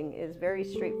unconditionally loving is very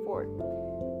straightforward.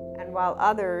 And while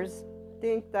others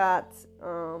think that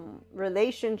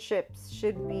relationships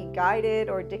should be guided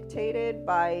or dictated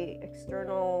by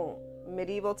external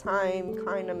medieval time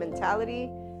kind of mentality,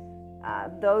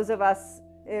 those of us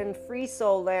in free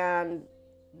soul land,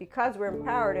 because we're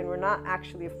empowered and we're not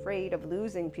actually afraid of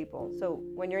losing people. So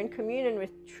when you're in communion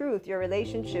with truth, your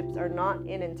relationships are not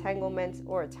in entanglement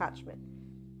or attachment.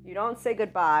 You don't say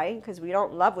goodbye, because we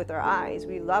don't love with our eyes,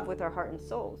 we love with our heart and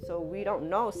soul. So we don't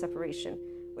know separation,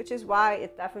 which is why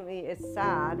it definitely is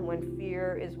sad when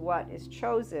fear is what is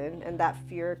chosen, and that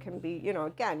fear can be,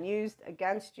 again, used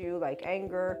against you, like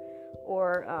anger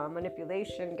or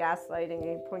manipulation, gaslighting,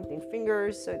 and pointing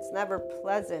fingers. So it's never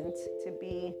pleasant to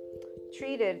be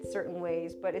treated certain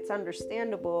ways, but it's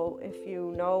understandable if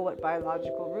you know what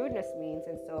biological rudeness means.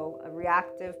 And so a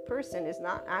reactive person is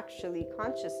not actually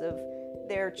conscious of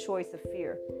their choice of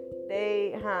fear.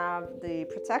 They have the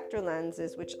protector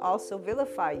lenses, which also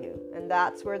vilify you, and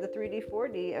that's where the 3D,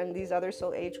 4D, and these other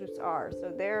soul age groups are. So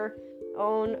their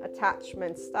own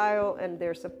attachment style and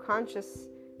their subconscious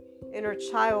inner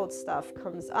child stuff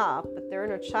comes up, but their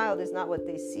inner child is not what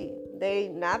they see. They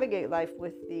navigate life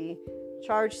with the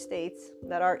charged states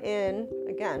that are in,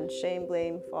 again, shame,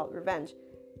 blame, fault, revenge.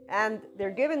 And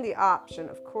they're given the option,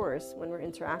 of course, when we're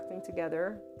interacting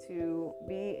together, to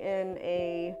be in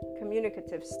a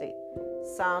communicative state.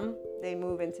 Some, they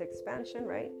move into expansion,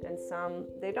 right? And some,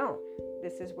 they don't.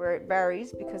 This is where it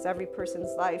varies, because every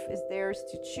person's life is theirs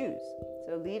to choose.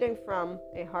 So leading from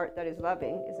a heart that is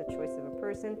loving is a choice of a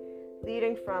person.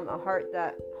 Leading from a heart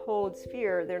that holds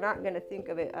fear, they're not going to think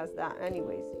of it as that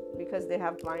anyways, because they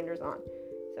have blinders on.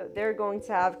 So they're going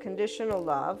to have conditional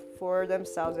love for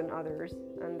themselves and others,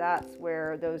 and that's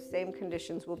where those same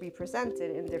conditions will be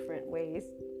presented in different ways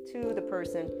to the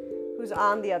person who's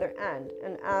on the other end.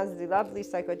 And as the lovely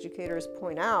psychoeducators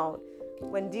point out,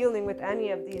 when dealing with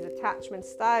any of these attachment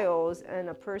styles and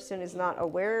a person is not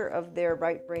aware of their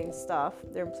right brain stuff,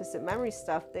 their implicit memory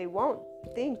stuff, they won't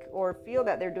think or feel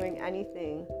that they're doing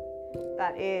anything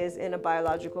that is in a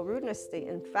biological rudeness state.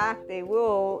 In fact, they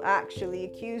will actually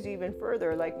accuse you even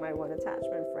further, like my one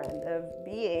attachment friend, of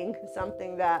being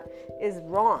something that is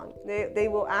wrong. They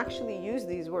will actually use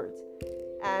these words.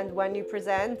 And when you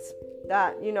present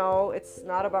that, it's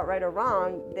not about right or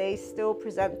wrong, they still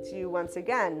present to you once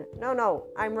again, no,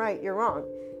 I'm right, you're wrong.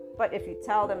 But if you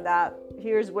tell them that,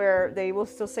 here's where they will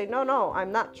still say, no,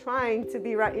 I'm not trying to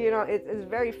be right. It's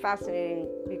very fascinating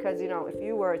because, if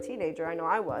you were a teenager, I know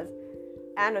I was,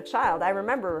 and a child, I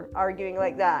remember arguing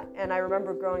like that. And I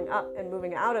remember growing up and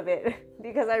moving out of it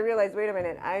because I realized, wait a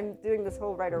minute, I'm doing this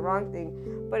whole right or wrong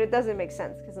thing, but it doesn't make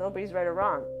sense because nobody's right or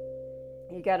wrong.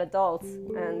 You get adults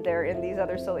and they're in these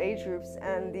other soul age groups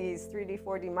and these 3D,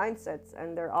 4D mindsets,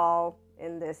 and they're all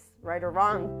in this right or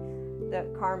wrong. The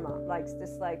karma, likes,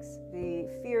 dislikes, the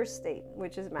fear state,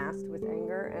 which is masked with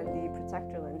anger, and the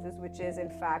protector lenses, which is in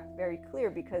fact very clear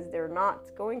because they're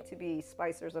not going to be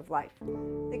spicers of life.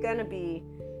 They're going to be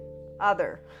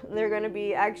other. They're going to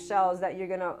be eggshells that you're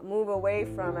going to move away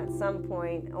from at some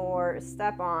point or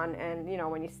step on. And,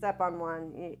 when you step on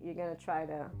one, you're going to try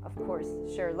to, of course,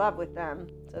 share love with them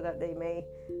so that they may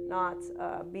not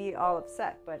be all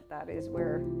upset. But that is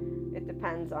where it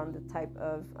depends on the type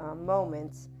of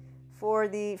moment. For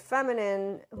the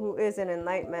feminine who is in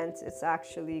enlightenment, it's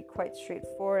actually quite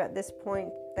straightforward at this point,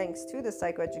 thanks to the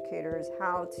psychoeducators,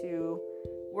 how to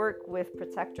work with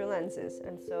protector lenses.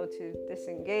 And so to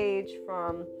disengage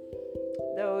from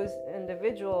those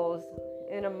individuals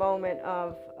in a moment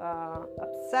of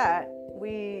upset,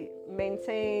 we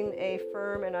maintain a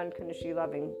firm and unconditionally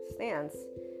loving stance.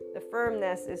 The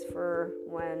firmness is for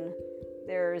when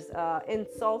there's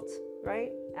insult,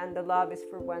 right? And the love is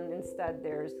for when instead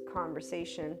there's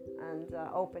conversation and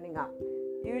opening up.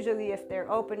 Usually if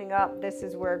they're opening up, this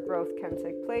is where growth can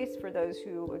take place. For those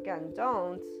who, again,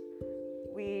 don't,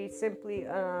 we simply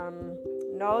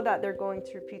know that they're going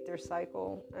to repeat their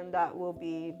cycle, and that will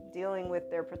be dealing with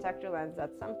their protector lens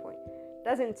at some point. It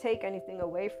doesn't take anything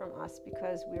away from us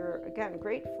because we're, again,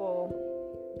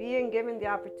 grateful being given the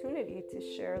opportunity to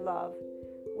share love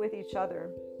with each other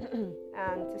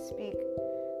and to speak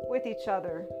with each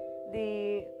other.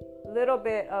 The little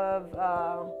bit of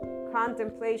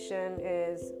contemplation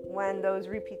is when those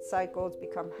repeat cycles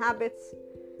become habits.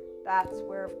 That's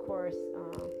where, of course,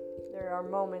 there are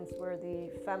moments where the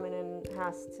feminine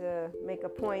has to make a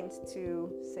point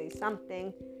to say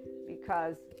something,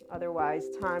 because otherwise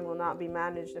time will not be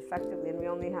managed effectively, and we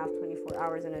only have 24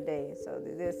 hours in a day. So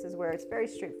this is where it's very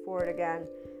straightforward. Again,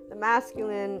 the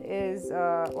masculine is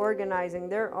organizing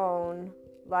their own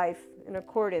life in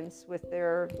accordance with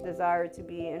their desire to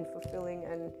be in fulfilling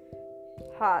and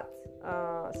hot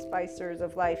spicers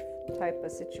of life type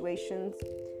of situations,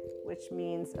 which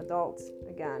means adults,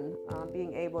 again,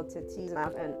 being able to tease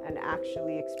enough and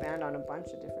actually expand on a bunch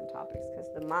of different topics, because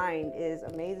the mind is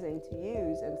amazing to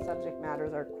use and subject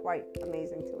matters are quite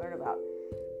amazing to learn about.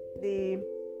 The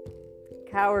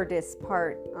cowardice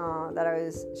part that I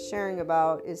was sharing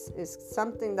about is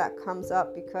something that comes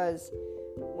up because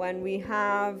when we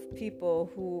have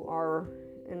people who are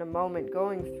in a moment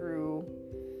going through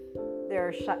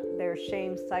their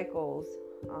shame cycles,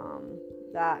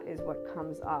 that is what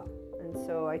comes up. And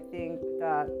so I think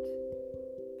that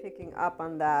picking up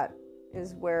on that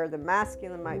is where the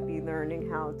masculine might be learning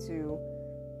how to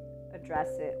address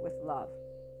it with love,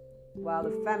 while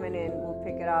the feminine will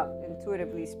pick it up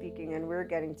intuitively speaking, and we're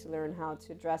getting to learn how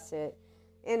to address it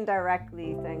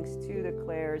indirectly, thanks to the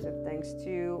clairs and thanks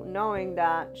to knowing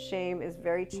that shame is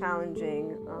very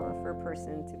challenging for a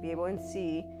person to be able to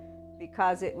see,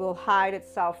 because it will hide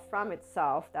itself from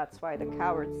itself. That's why the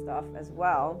coward stuff as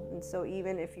well. And so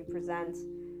even if you present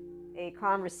a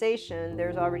conversation,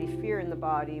 there's already fear in the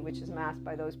body, which is masked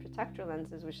by those protector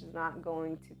lenses, which is not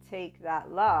going to take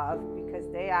that love, because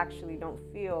they actually don't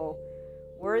feel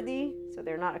worthy. So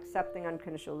they're not accepting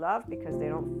unconditional love because they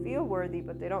don't feel worthy,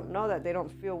 but they don't know that they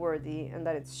don't feel worthy, and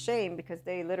that it's shame because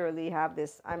they literally have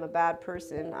this I'm a bad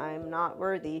person, I'm not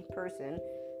worthy person,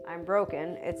 I'm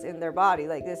broken. It's in their body.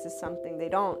 Like, this is something they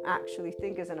don't actually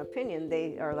think is an opinion.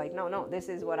 They are like, no, this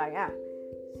is what I am.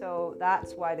 So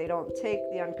that's why they don't take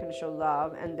the unconditional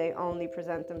love, and they only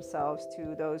present themselves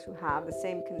to those who have the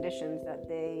same conditions that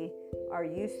they are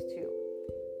used to.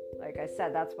 Like I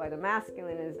said, that's why the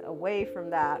masculine is away from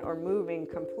that, or moving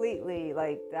completely.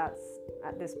 Like, that's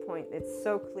at this point, it's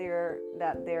so clear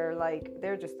that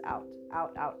they're just out.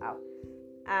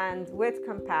 And with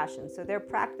compassion. So they're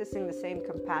practicing the same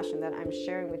compassion that I'm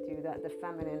sharing with you that the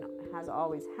feminine has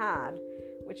always had,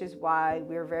 which is why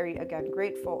we're very, again,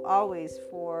 grateful always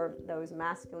for those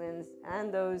masculines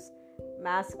and those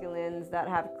masculines that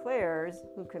have clairs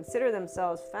who consider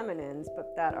themselves feminines,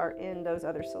 but that are in those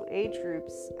other soul age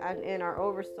groups and in our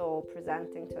oversoul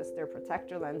presenting to us their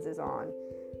protector lenses on.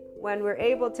 When we're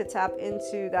able to tap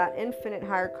into that infinite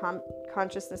higher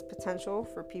consciousness potential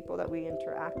for people that we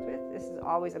interact with, this is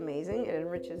always amazing. It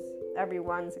enriches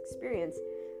everyone's experience.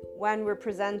 When we're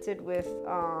presented with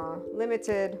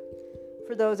limited,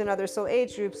 for those in other soul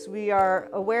age groups, we are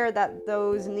aware that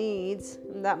those needs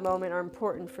in that moment are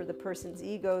important for the person's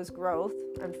ego's growth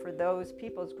and for those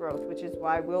people's growth, which is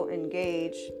why we'll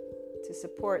engage to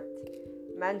support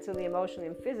mentally, emotionally,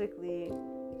 and physically.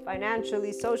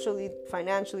 Financially, socially,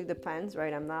 financially depends,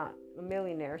 right? I'm not a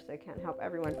millionaire, so I can't help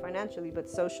everyone financially, but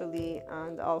socially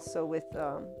and also with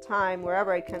time,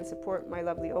 wherever I can support my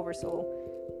lovely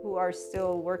oversoul who are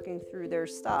still working through their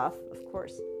stuff, of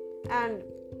course. And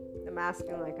the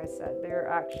masculine, like I said, they're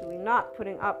actually not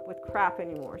putting up with crap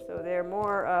anymore. So they're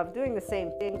more of doing the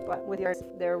same thing, but with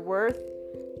their worth,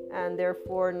 and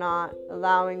therefore not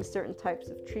allowing certain types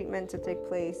of treatment to take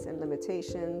place and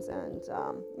limitations, and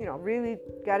really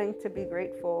getting to be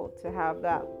grateful to have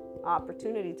that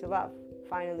opportunity to love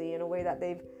finally in a way that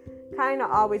they've kind of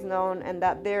always known, and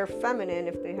that their feminine,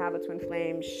 if they have a twin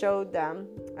flame, showed them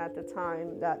at the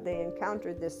time that they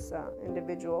encountered this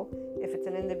individual. If it's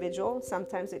an individual,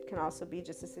 sometimes it can also be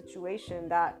just a situation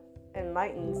that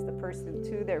enlightens the person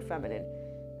to their feminine.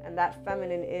 And that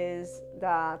feminine is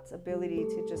that ability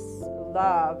to just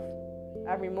love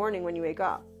every morning when you wake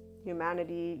up,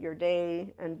 humanity, your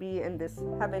day, and be in this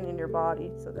heaven in your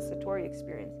body. So the Satori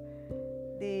experience.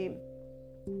 The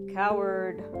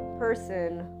coward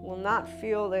person will not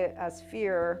feel it as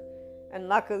fear, and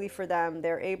luckily for them,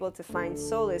 they're able to find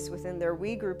solace within their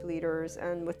we group leaders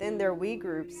and within their we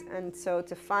groups. And so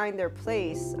to find their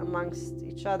place amongst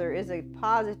each other is a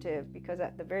positive, because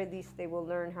at the very least they will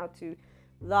learn how to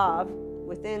love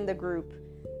within the group,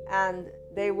 and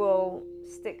they will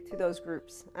stick to those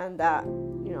groups. And that,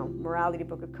 morality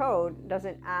book of code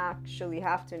doesn't actually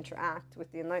have to interact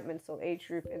with the enlightenment soul age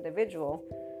group individual.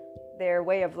 Their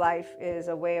way of life is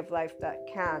a way of life that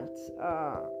can't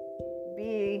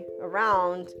be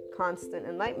around constant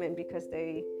enlightenment, because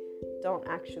they don't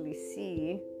actually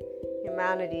see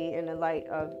humanity in the light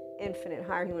of infinite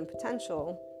higher human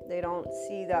potential. They don't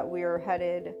see that we're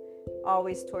headed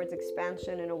always towards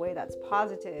expansion in a way that's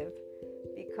positive,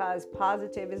 because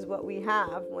positive is what we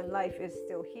have when life is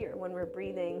still here, when we're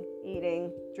breathing,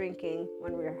 eating, drinking,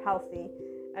 when we're healthy,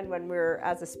 and when we're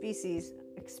as a species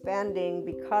expanding,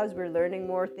 because we're learning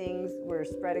more things, we're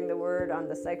spreading the word on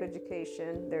the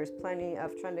psychoeducation. There's plenty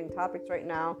of trending topics right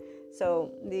now.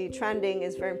 So the trending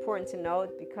is very important to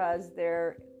note, because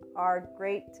there are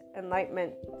great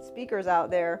enlightenment speakers out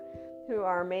there who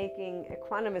are making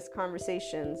equanimous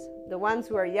conversations. The ones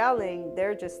who are yelling,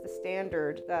 they're just the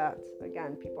standard that,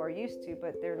 again, people are used to,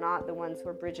 but they're not the ones who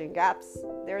are bridging gaps.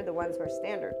 They're the ones who are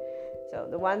standard. So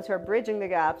the ones who are bridging the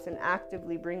gaps and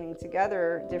actively bringing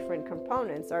together different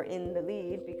components are in the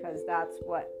lead, because that's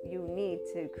what you need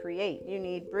to create. You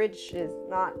need bridges,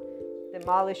 not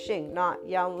demolishing, not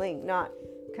yelling, not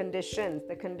conditions.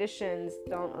 The conditions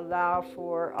don't allow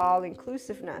for all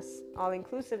inclusiveness. All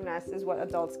inclusiveness is what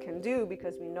adults can do,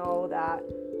 because we know that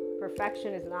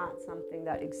perfection is not something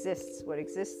that exists. What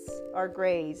exists are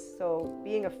grays. So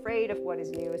being afraid of what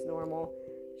is new is normal.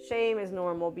 Shame is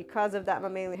normal because of that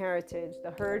mammalian heritage.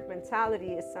 The herd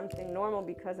mentality is something normal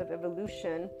because of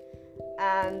evolution.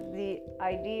 And the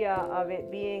idea of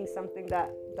it being something that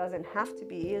doesn't have to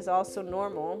be is also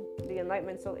normal. The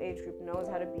Enlightenment Soul Age group knows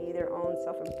how to be their own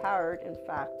self-empowered, in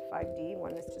fact, 5D,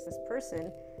 oneness just this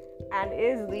person, and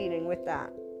is leading with that,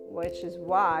 which is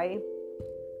why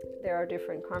there are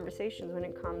different conversations when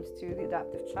it comes to the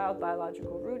adaptive child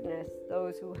biological rudeness.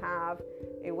 Those who have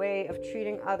a way of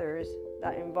treating others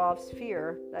that involves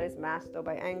fear, that is masked though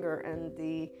by anger, and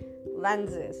the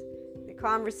lenses. The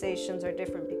conversations are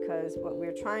different because what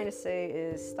we're trying to say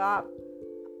is stop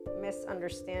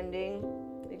misunderstanding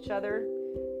each other,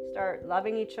 start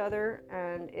loving each other,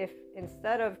 and if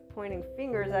instead of pointing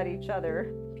fingers at each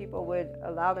other, people would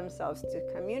allow themselves to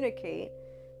communicate.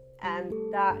 And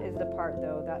that is the part,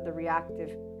 though, that the reactive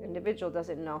individual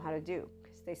doesn't know how to do,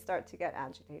 because they start to get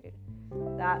agitated.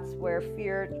 That's where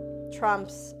fear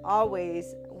trumps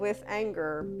always with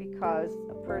anger, because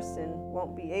a person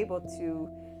won't be able to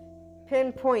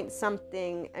pinpoint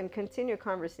something and continue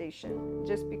conversation.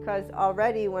 Just because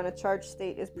already when a charged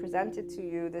state is presented to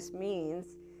you, this means,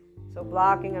 so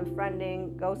blocking,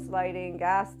 unfriending, ghostlighting,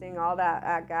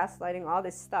 gaslighting, all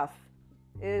this stuff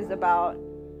is about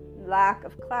lack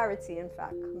of clarity, in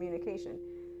fact, communication.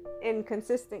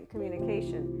 Inconsistent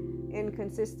communication.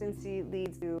 Inconsistency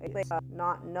leads to a place of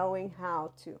not knowing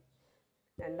how to.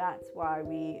 And that's why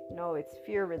we know it's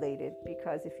fear related,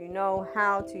 because if you know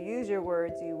how to use your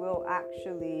words, you will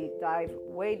actually dive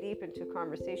way deep into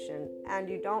conversation, and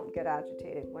you don't get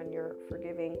agitated when you're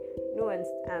forgiving,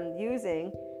 nuanced, and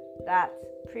using that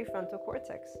prefrontal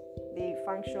cortex. The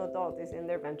functional adult is in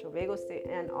their ventral vagal state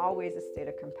and always a state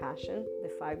of compassion.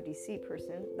 The 5DC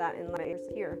person, that enlightenment is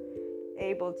here,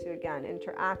 able to again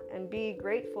interact and be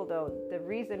grateful. Though the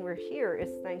reason we're here is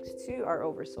thanks to our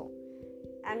oversoul,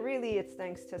 and really it's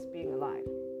thanks to us being alive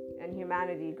and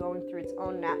humanity going through its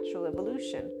own natural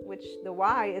evolution, which the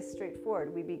why is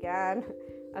straightforward. We began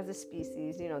as a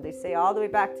species, they say all the way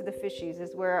back to the fishies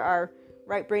is where our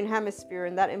right brain hemisphere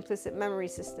and that implicit memory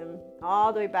system,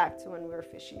 all the way back to when we were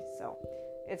fishies. So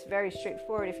it's very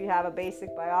straightforward if you have a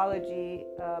basic biology,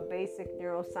 basic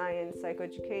neuroscience,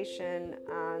 psychoeducation,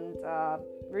 and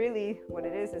really what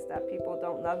it is that people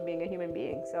don't love being a human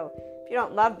being. So if you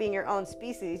don't love being your own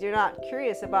species, you're not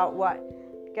curious about what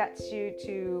gets you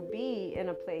to be in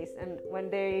a place. And when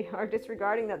they are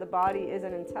disregarding that the body is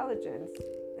an intelligence,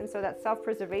 and so that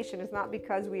self-preservation is not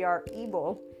because we are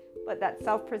evil, but that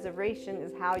self-preservation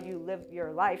is how you live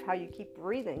your life, how you keep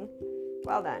breathing.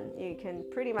 Well then, you can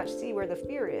pretty much see where the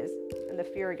fear is. And the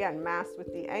fear, again, masked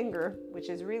with the anger, which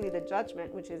is really the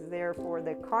judgment, which is there for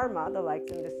the karma, the likes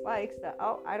and dislikes, that,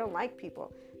 I don't like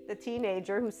people. The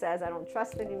teenager who says, I don't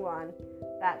trust anyone.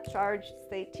 That charged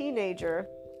state teenager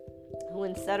who,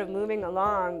 instead of moving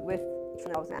along with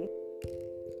themselves,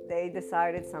 they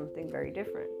decided something very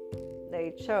different.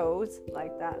 They chose,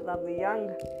 like that lovely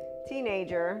young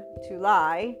teenager, to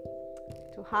lie,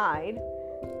 to hide,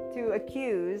 to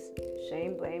accuse,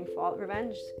 shame, blame, fault,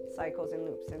 revenge cycles and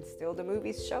loops. And still the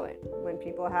movies show it. When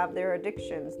people have their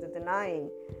addictions, the denying,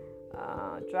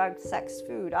 drugs, sex,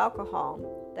 food, alcohol.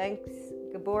 Thanks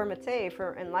Gabor Mate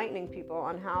for enlightening people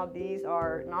on how these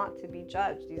are not to be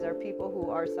judged. These are people who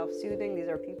are self-soothing. These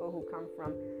are people who come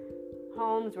from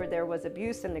homes where there was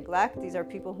abuse and neglect. These are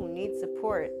people who need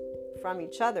support from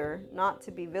each other, not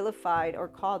to be vilified or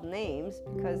called names,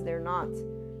 because they're not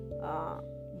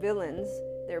villains.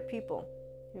 They're people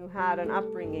who had an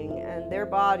upbringing, and their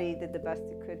body did the best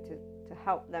it could to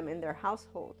help them in their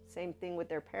household. Same thing with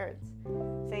their parents.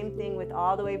 Same thing with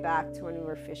all the way back to when we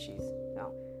were fishies.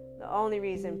 No, the only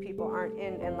reason people aren't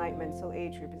in Enlightenment Soul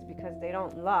Age group is because they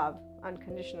don't love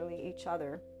unconditionally each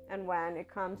other. And when it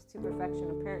comes to perfection,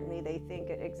 apparently they think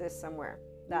it exists somewhere.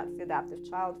 That's the adaptive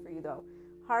child for you, though.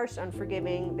 Harsh,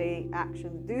 unforgiving, they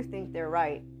actually do think they're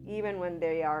right, even when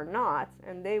they are not.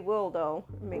 And they will, though,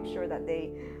 make sure that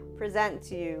they present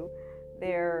to you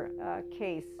their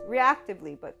case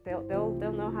reactively, but they'll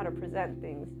know how to present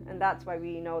things. And that's why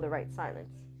we know the right silence.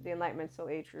 The Enlightenment Soul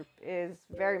Age group is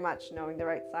very much knowing the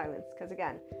right silence, because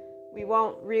again, we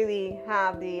won't really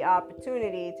have the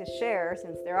opportunity to share,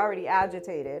 since they're already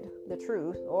agitated, the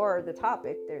truth or the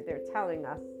topic. They're telling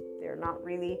us they're not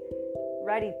really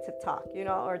ready to talk,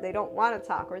 or they don't want to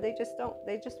talk, or they just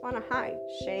want to hide.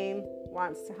 Shame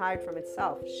wants to hide from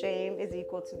itself. Shame is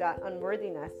equal to that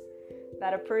unworthiness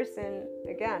that a person,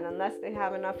 again, unless they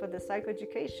have enough of the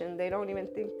psychoeducation, they don't even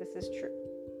think this is true.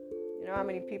 You know how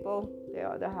many people,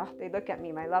 they look at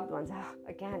me, my loved ones,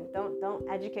 again, don't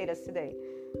educate us today.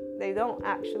 They don't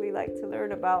actually like to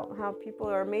learn about how people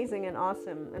are amazing and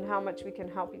awesome and how much we can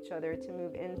help each other to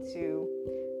move into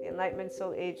the Enlightenment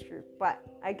Soul Age group. But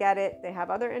I get it. They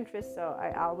have other interests, so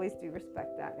I always do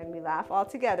respect that. And we laugh all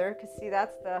together because, see,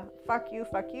 that's the fuck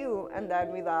you, and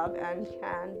then we love and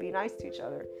can be nice to each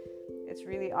other. It's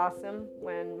really awesome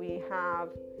when we have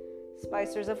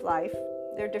spicers of life.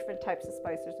 There are different types of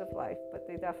spicers of life, but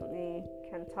they definitely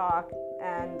can talk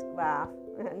and laugh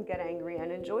and get angry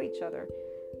and enjoy each other.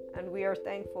 And we are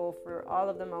thankful for all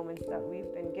of the moments that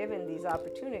we've been given these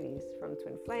opportunities, from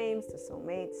twin flames to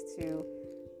soulmates to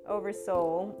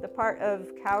oversoul. The part of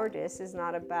cowardice is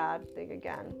not a bad thing.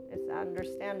 Again, it's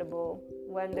understandable.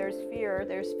 When there's fear,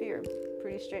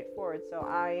 pretty straightforward. So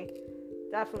I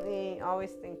definitely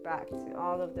always think back to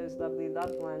all of those lovely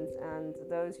loved ones, and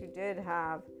those who did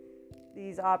have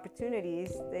these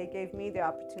opportunities. They gave me the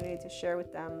opportunity to share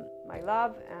with them my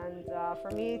love, and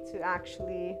for me to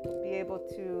actually be able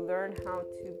to learn how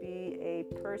to be a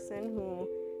person who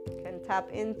can tap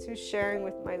into sharing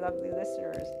with my lovely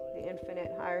listeners the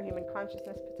infinite higher human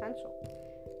consciousness potential.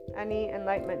 Any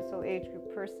Enlightenment Soul Age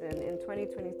group person in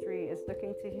 2023 is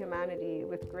looking to humanity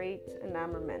with great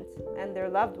enamorment, and their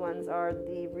loved ones are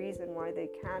the reason why they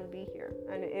can be here.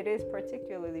 And it is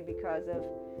particularly because of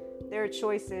their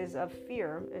choices of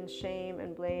fear and shame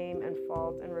and blame and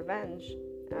fault and revenge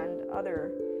and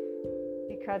other,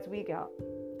 because we got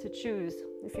to choose.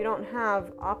 If you don't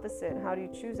have opposite, how do you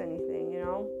choose anything,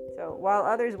 So while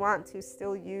others want to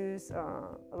still use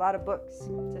a lot of books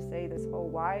to say this whole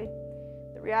why,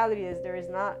 the reality is there is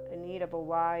not a need of a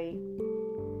why,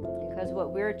 because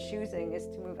what we're choosing is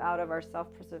to move out of our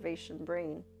self-preservation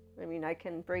brain. I mean, I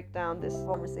can break down this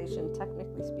conversation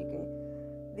technically speaking.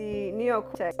 The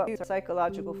neocortex is the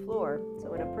psychological floor.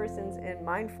 So when a person's in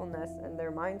mindfulness and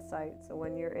their mind sight, so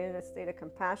when you're in a state of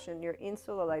compassion, your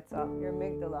insula lights up, your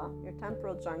amygdala, your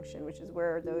temporal junction, which is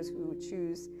where those who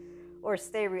choose or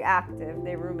stay reactive,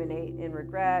 they ruminate in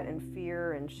regret and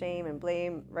fear and shame and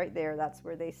blame. Right there, that's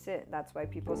where they sit. That's why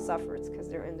people suffer. It's because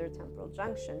they're in their temporal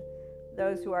junction.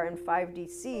 Those who are in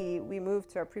 5DC, we move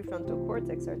to our prefrontal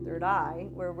cortex, our third eye,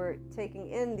 where we're taking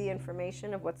in the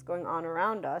information of what's going on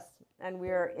around us. And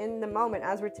we're in the moment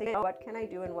as we're taking, what can I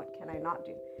do and what can I not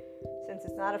do? Since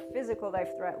it's not a physical life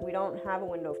threat, we don't have a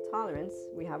window of tolerance.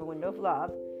 We have a window of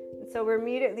love. And so we're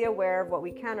immediately aware of what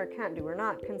we can or can't do. We're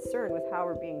not concerned with how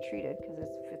we're being treated, because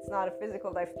if it's not a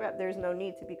physical life threat, there's no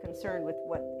need to be concerned with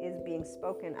what is being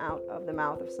spoken out of the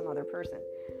mouth of some other person.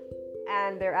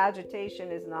 And their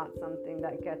agitation is not something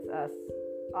that gets us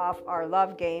off our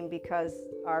love game, because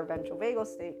our ventral vagal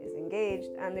state is engaged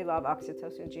and they love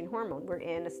oxytocin gene hormone. We're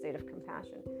in a state of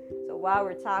compassion. So while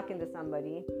we're talking to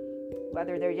somebody,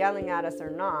 whether they're yelling at us or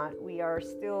not, we are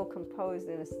still composed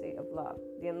in a state of love.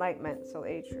 The Enlightenment Soul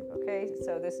Age group, okay?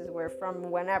 So this is where from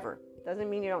whenever. Doesn't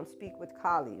mean you don't speak with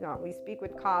Kali. No, we speak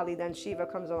with Kali, then Shiva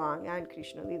comes along and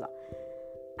Krishna Lila.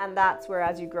 And that's where,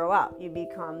 as you grow up, you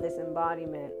become this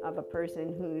embodiment of a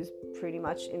person who's pretty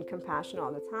much in compassion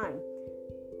all the time.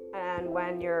 And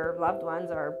when your loved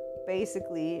ones are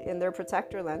basically in their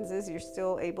protector lenses, you're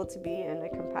still able to be in a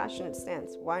compassionate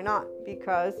stance. Why not?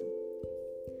 Because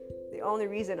the only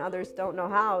reason others don't know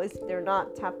how is they're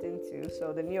not tapped into.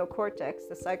 So the neocortex,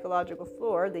 the psychological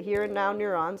floor, the here and now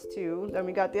neurons too. Then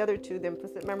we got the other two, the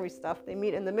implicit memory stuff. They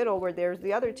meet in the middle where there's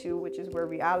the other two, which is where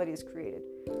reality is created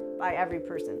by every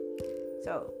person.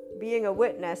 So being a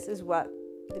witness is what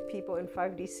the people in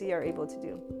 5DC are able to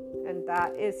do. And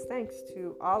that is thanks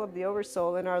to all of the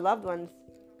oversoul and our loved ones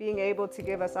being able to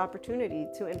give us opportunity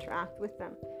to interact with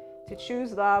them, to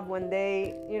choose love when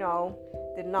they,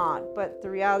 did not. But the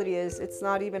reality is it's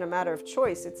not even a matter of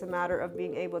choice. It's a matter of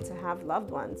being able to have loved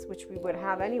ones, which we would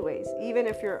have anyways. Even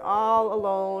if you're all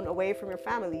alone, away from your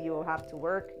family, you will have to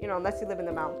work, unless you live in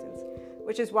the mountains,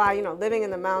 which is why, living in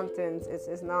the mountains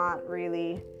is not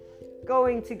really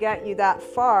going to get you that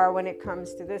far when it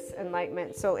comes to this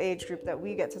Enlightenment Soul Age group that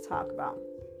we get to talk about.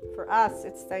 For us,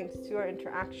 it's thanks to our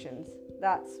interactions.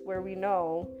 That's where we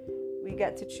know we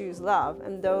get to choose love.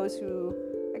 And those who,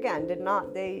 again, did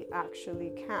not, they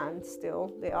actually can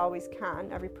still. They always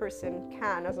can. Every person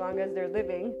can, as long as they're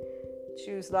living,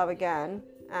 choose love again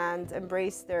and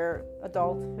embrace their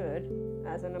adulthood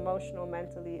as an emotional,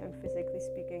 mentally, and physically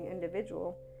speaking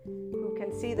individual who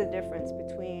can see the difference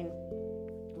between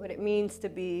what it means to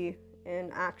be in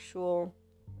actual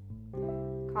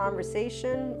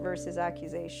conversation versus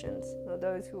accusations. So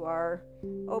those who are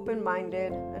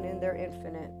open-minded and in their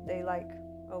infinite, they like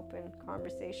open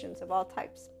conversations of all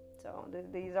types. So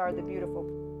these are the beautiful,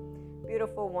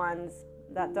 beautiful ones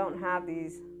that don't have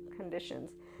these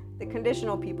conditions. the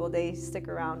conditional people, they stick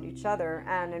around each other,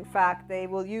 and in fact they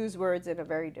will use words in a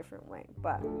very different way,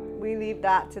 but we leave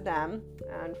that to them.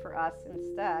 And for us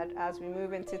instead, as we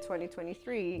move into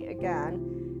 2023,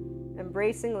 again,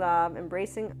 embracing love,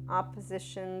 embracing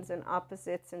oppositions and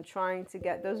opposites, and trying to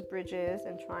get those bridges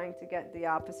and trying to get the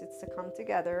opposites to come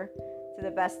together to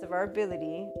the best of our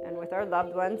ability. And with our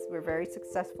loved ones, we're very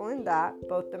successful in that.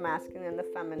 Both the masculine and the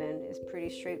feminine is pretty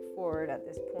straightforward at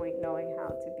this point, knowing how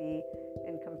to be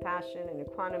in compassion and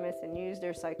equanimous and use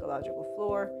their psychological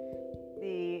floor.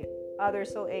 The other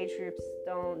soul age groups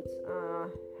don't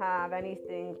have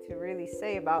anything to really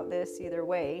say about this either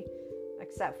way,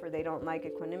 except for they don't like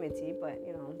equanimity. But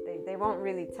they won't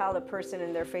really tell the person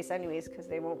in their face anyways, because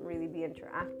they won't really be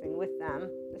interacting with them.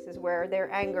 This is where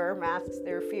their anger masks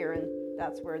their fear, and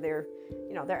that's where they're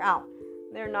out.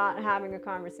 They're not having a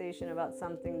conversation about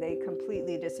something they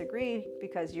completely disagree,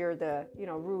 because you're the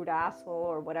rude asshole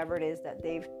or whatever it is that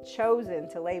they've chosen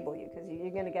to label you, because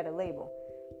you're going to get a label.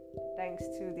 Thanks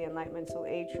to the Enlightenment Soul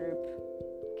Age group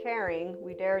caring,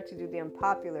 we dare to do the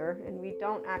unpopular, and we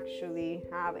don't actually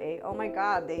have oh my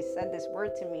God, they said this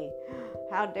word to me,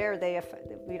 how dare they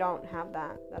we don't have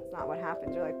that. That's not what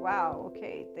happens. You're like, wow,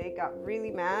 okay, they got really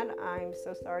mad, I'm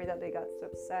so sorry that they got so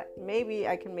upset, maybe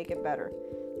I can make it better.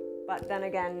 But then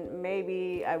again,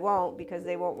 maybe I won't, because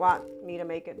they won't want me to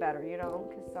make it better,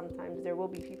 because sometimes there will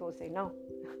be people who say no.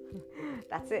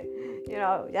 That's it.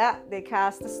 They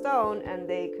cast a stone and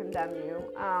they condemn you.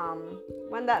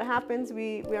 When that happens,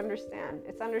 we understand.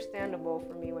 It's understandable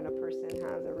for me when a person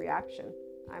has a reaction.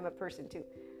 I'm a person too.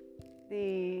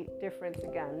 The difference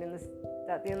again in this,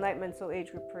 that the Enlightenment Soul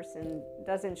Age group person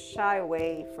doesn't shy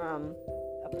away from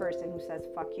a person who says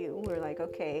fuck you. We're like,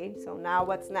 okay, so now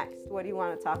what's next? What do you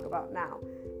want to talk about now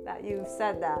that you've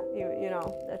said that?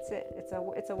 That's it.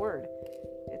 It's a word.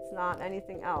 It's not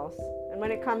anything else. And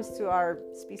when it comes to our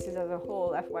species as a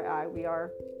whole, FYI, we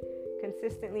are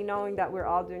consistently knowing that we're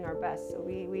all doing our best. So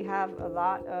we have a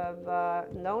lot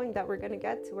of knowing that we're going to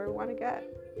get to where we want to get.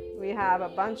 We have a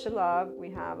bunch of love, we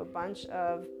have a bunch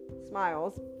of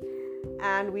smiles,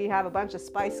 and we have a bunch of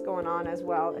spice going on as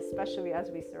well, especially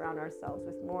as we surround ourselves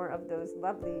with more of those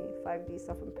lovely 5D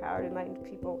self-empowered enlightened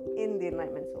people in the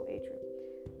Enlightenment Soul Age group.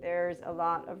 There's a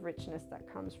lot of richness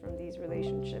that comes from these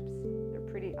relationships. They're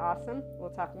pretty awesome.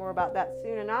 We'll talk more about that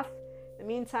soon enough. In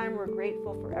the meantime, we're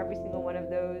grateful for every single one of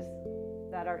those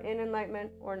that are in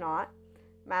enlightenment or not.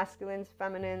 Masculines,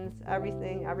 feminines,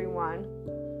 everything, everyone.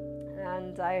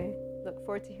 And I look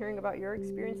forward to hearing about your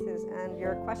experiences and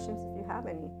your questions if you have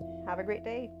any. Have a great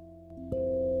day.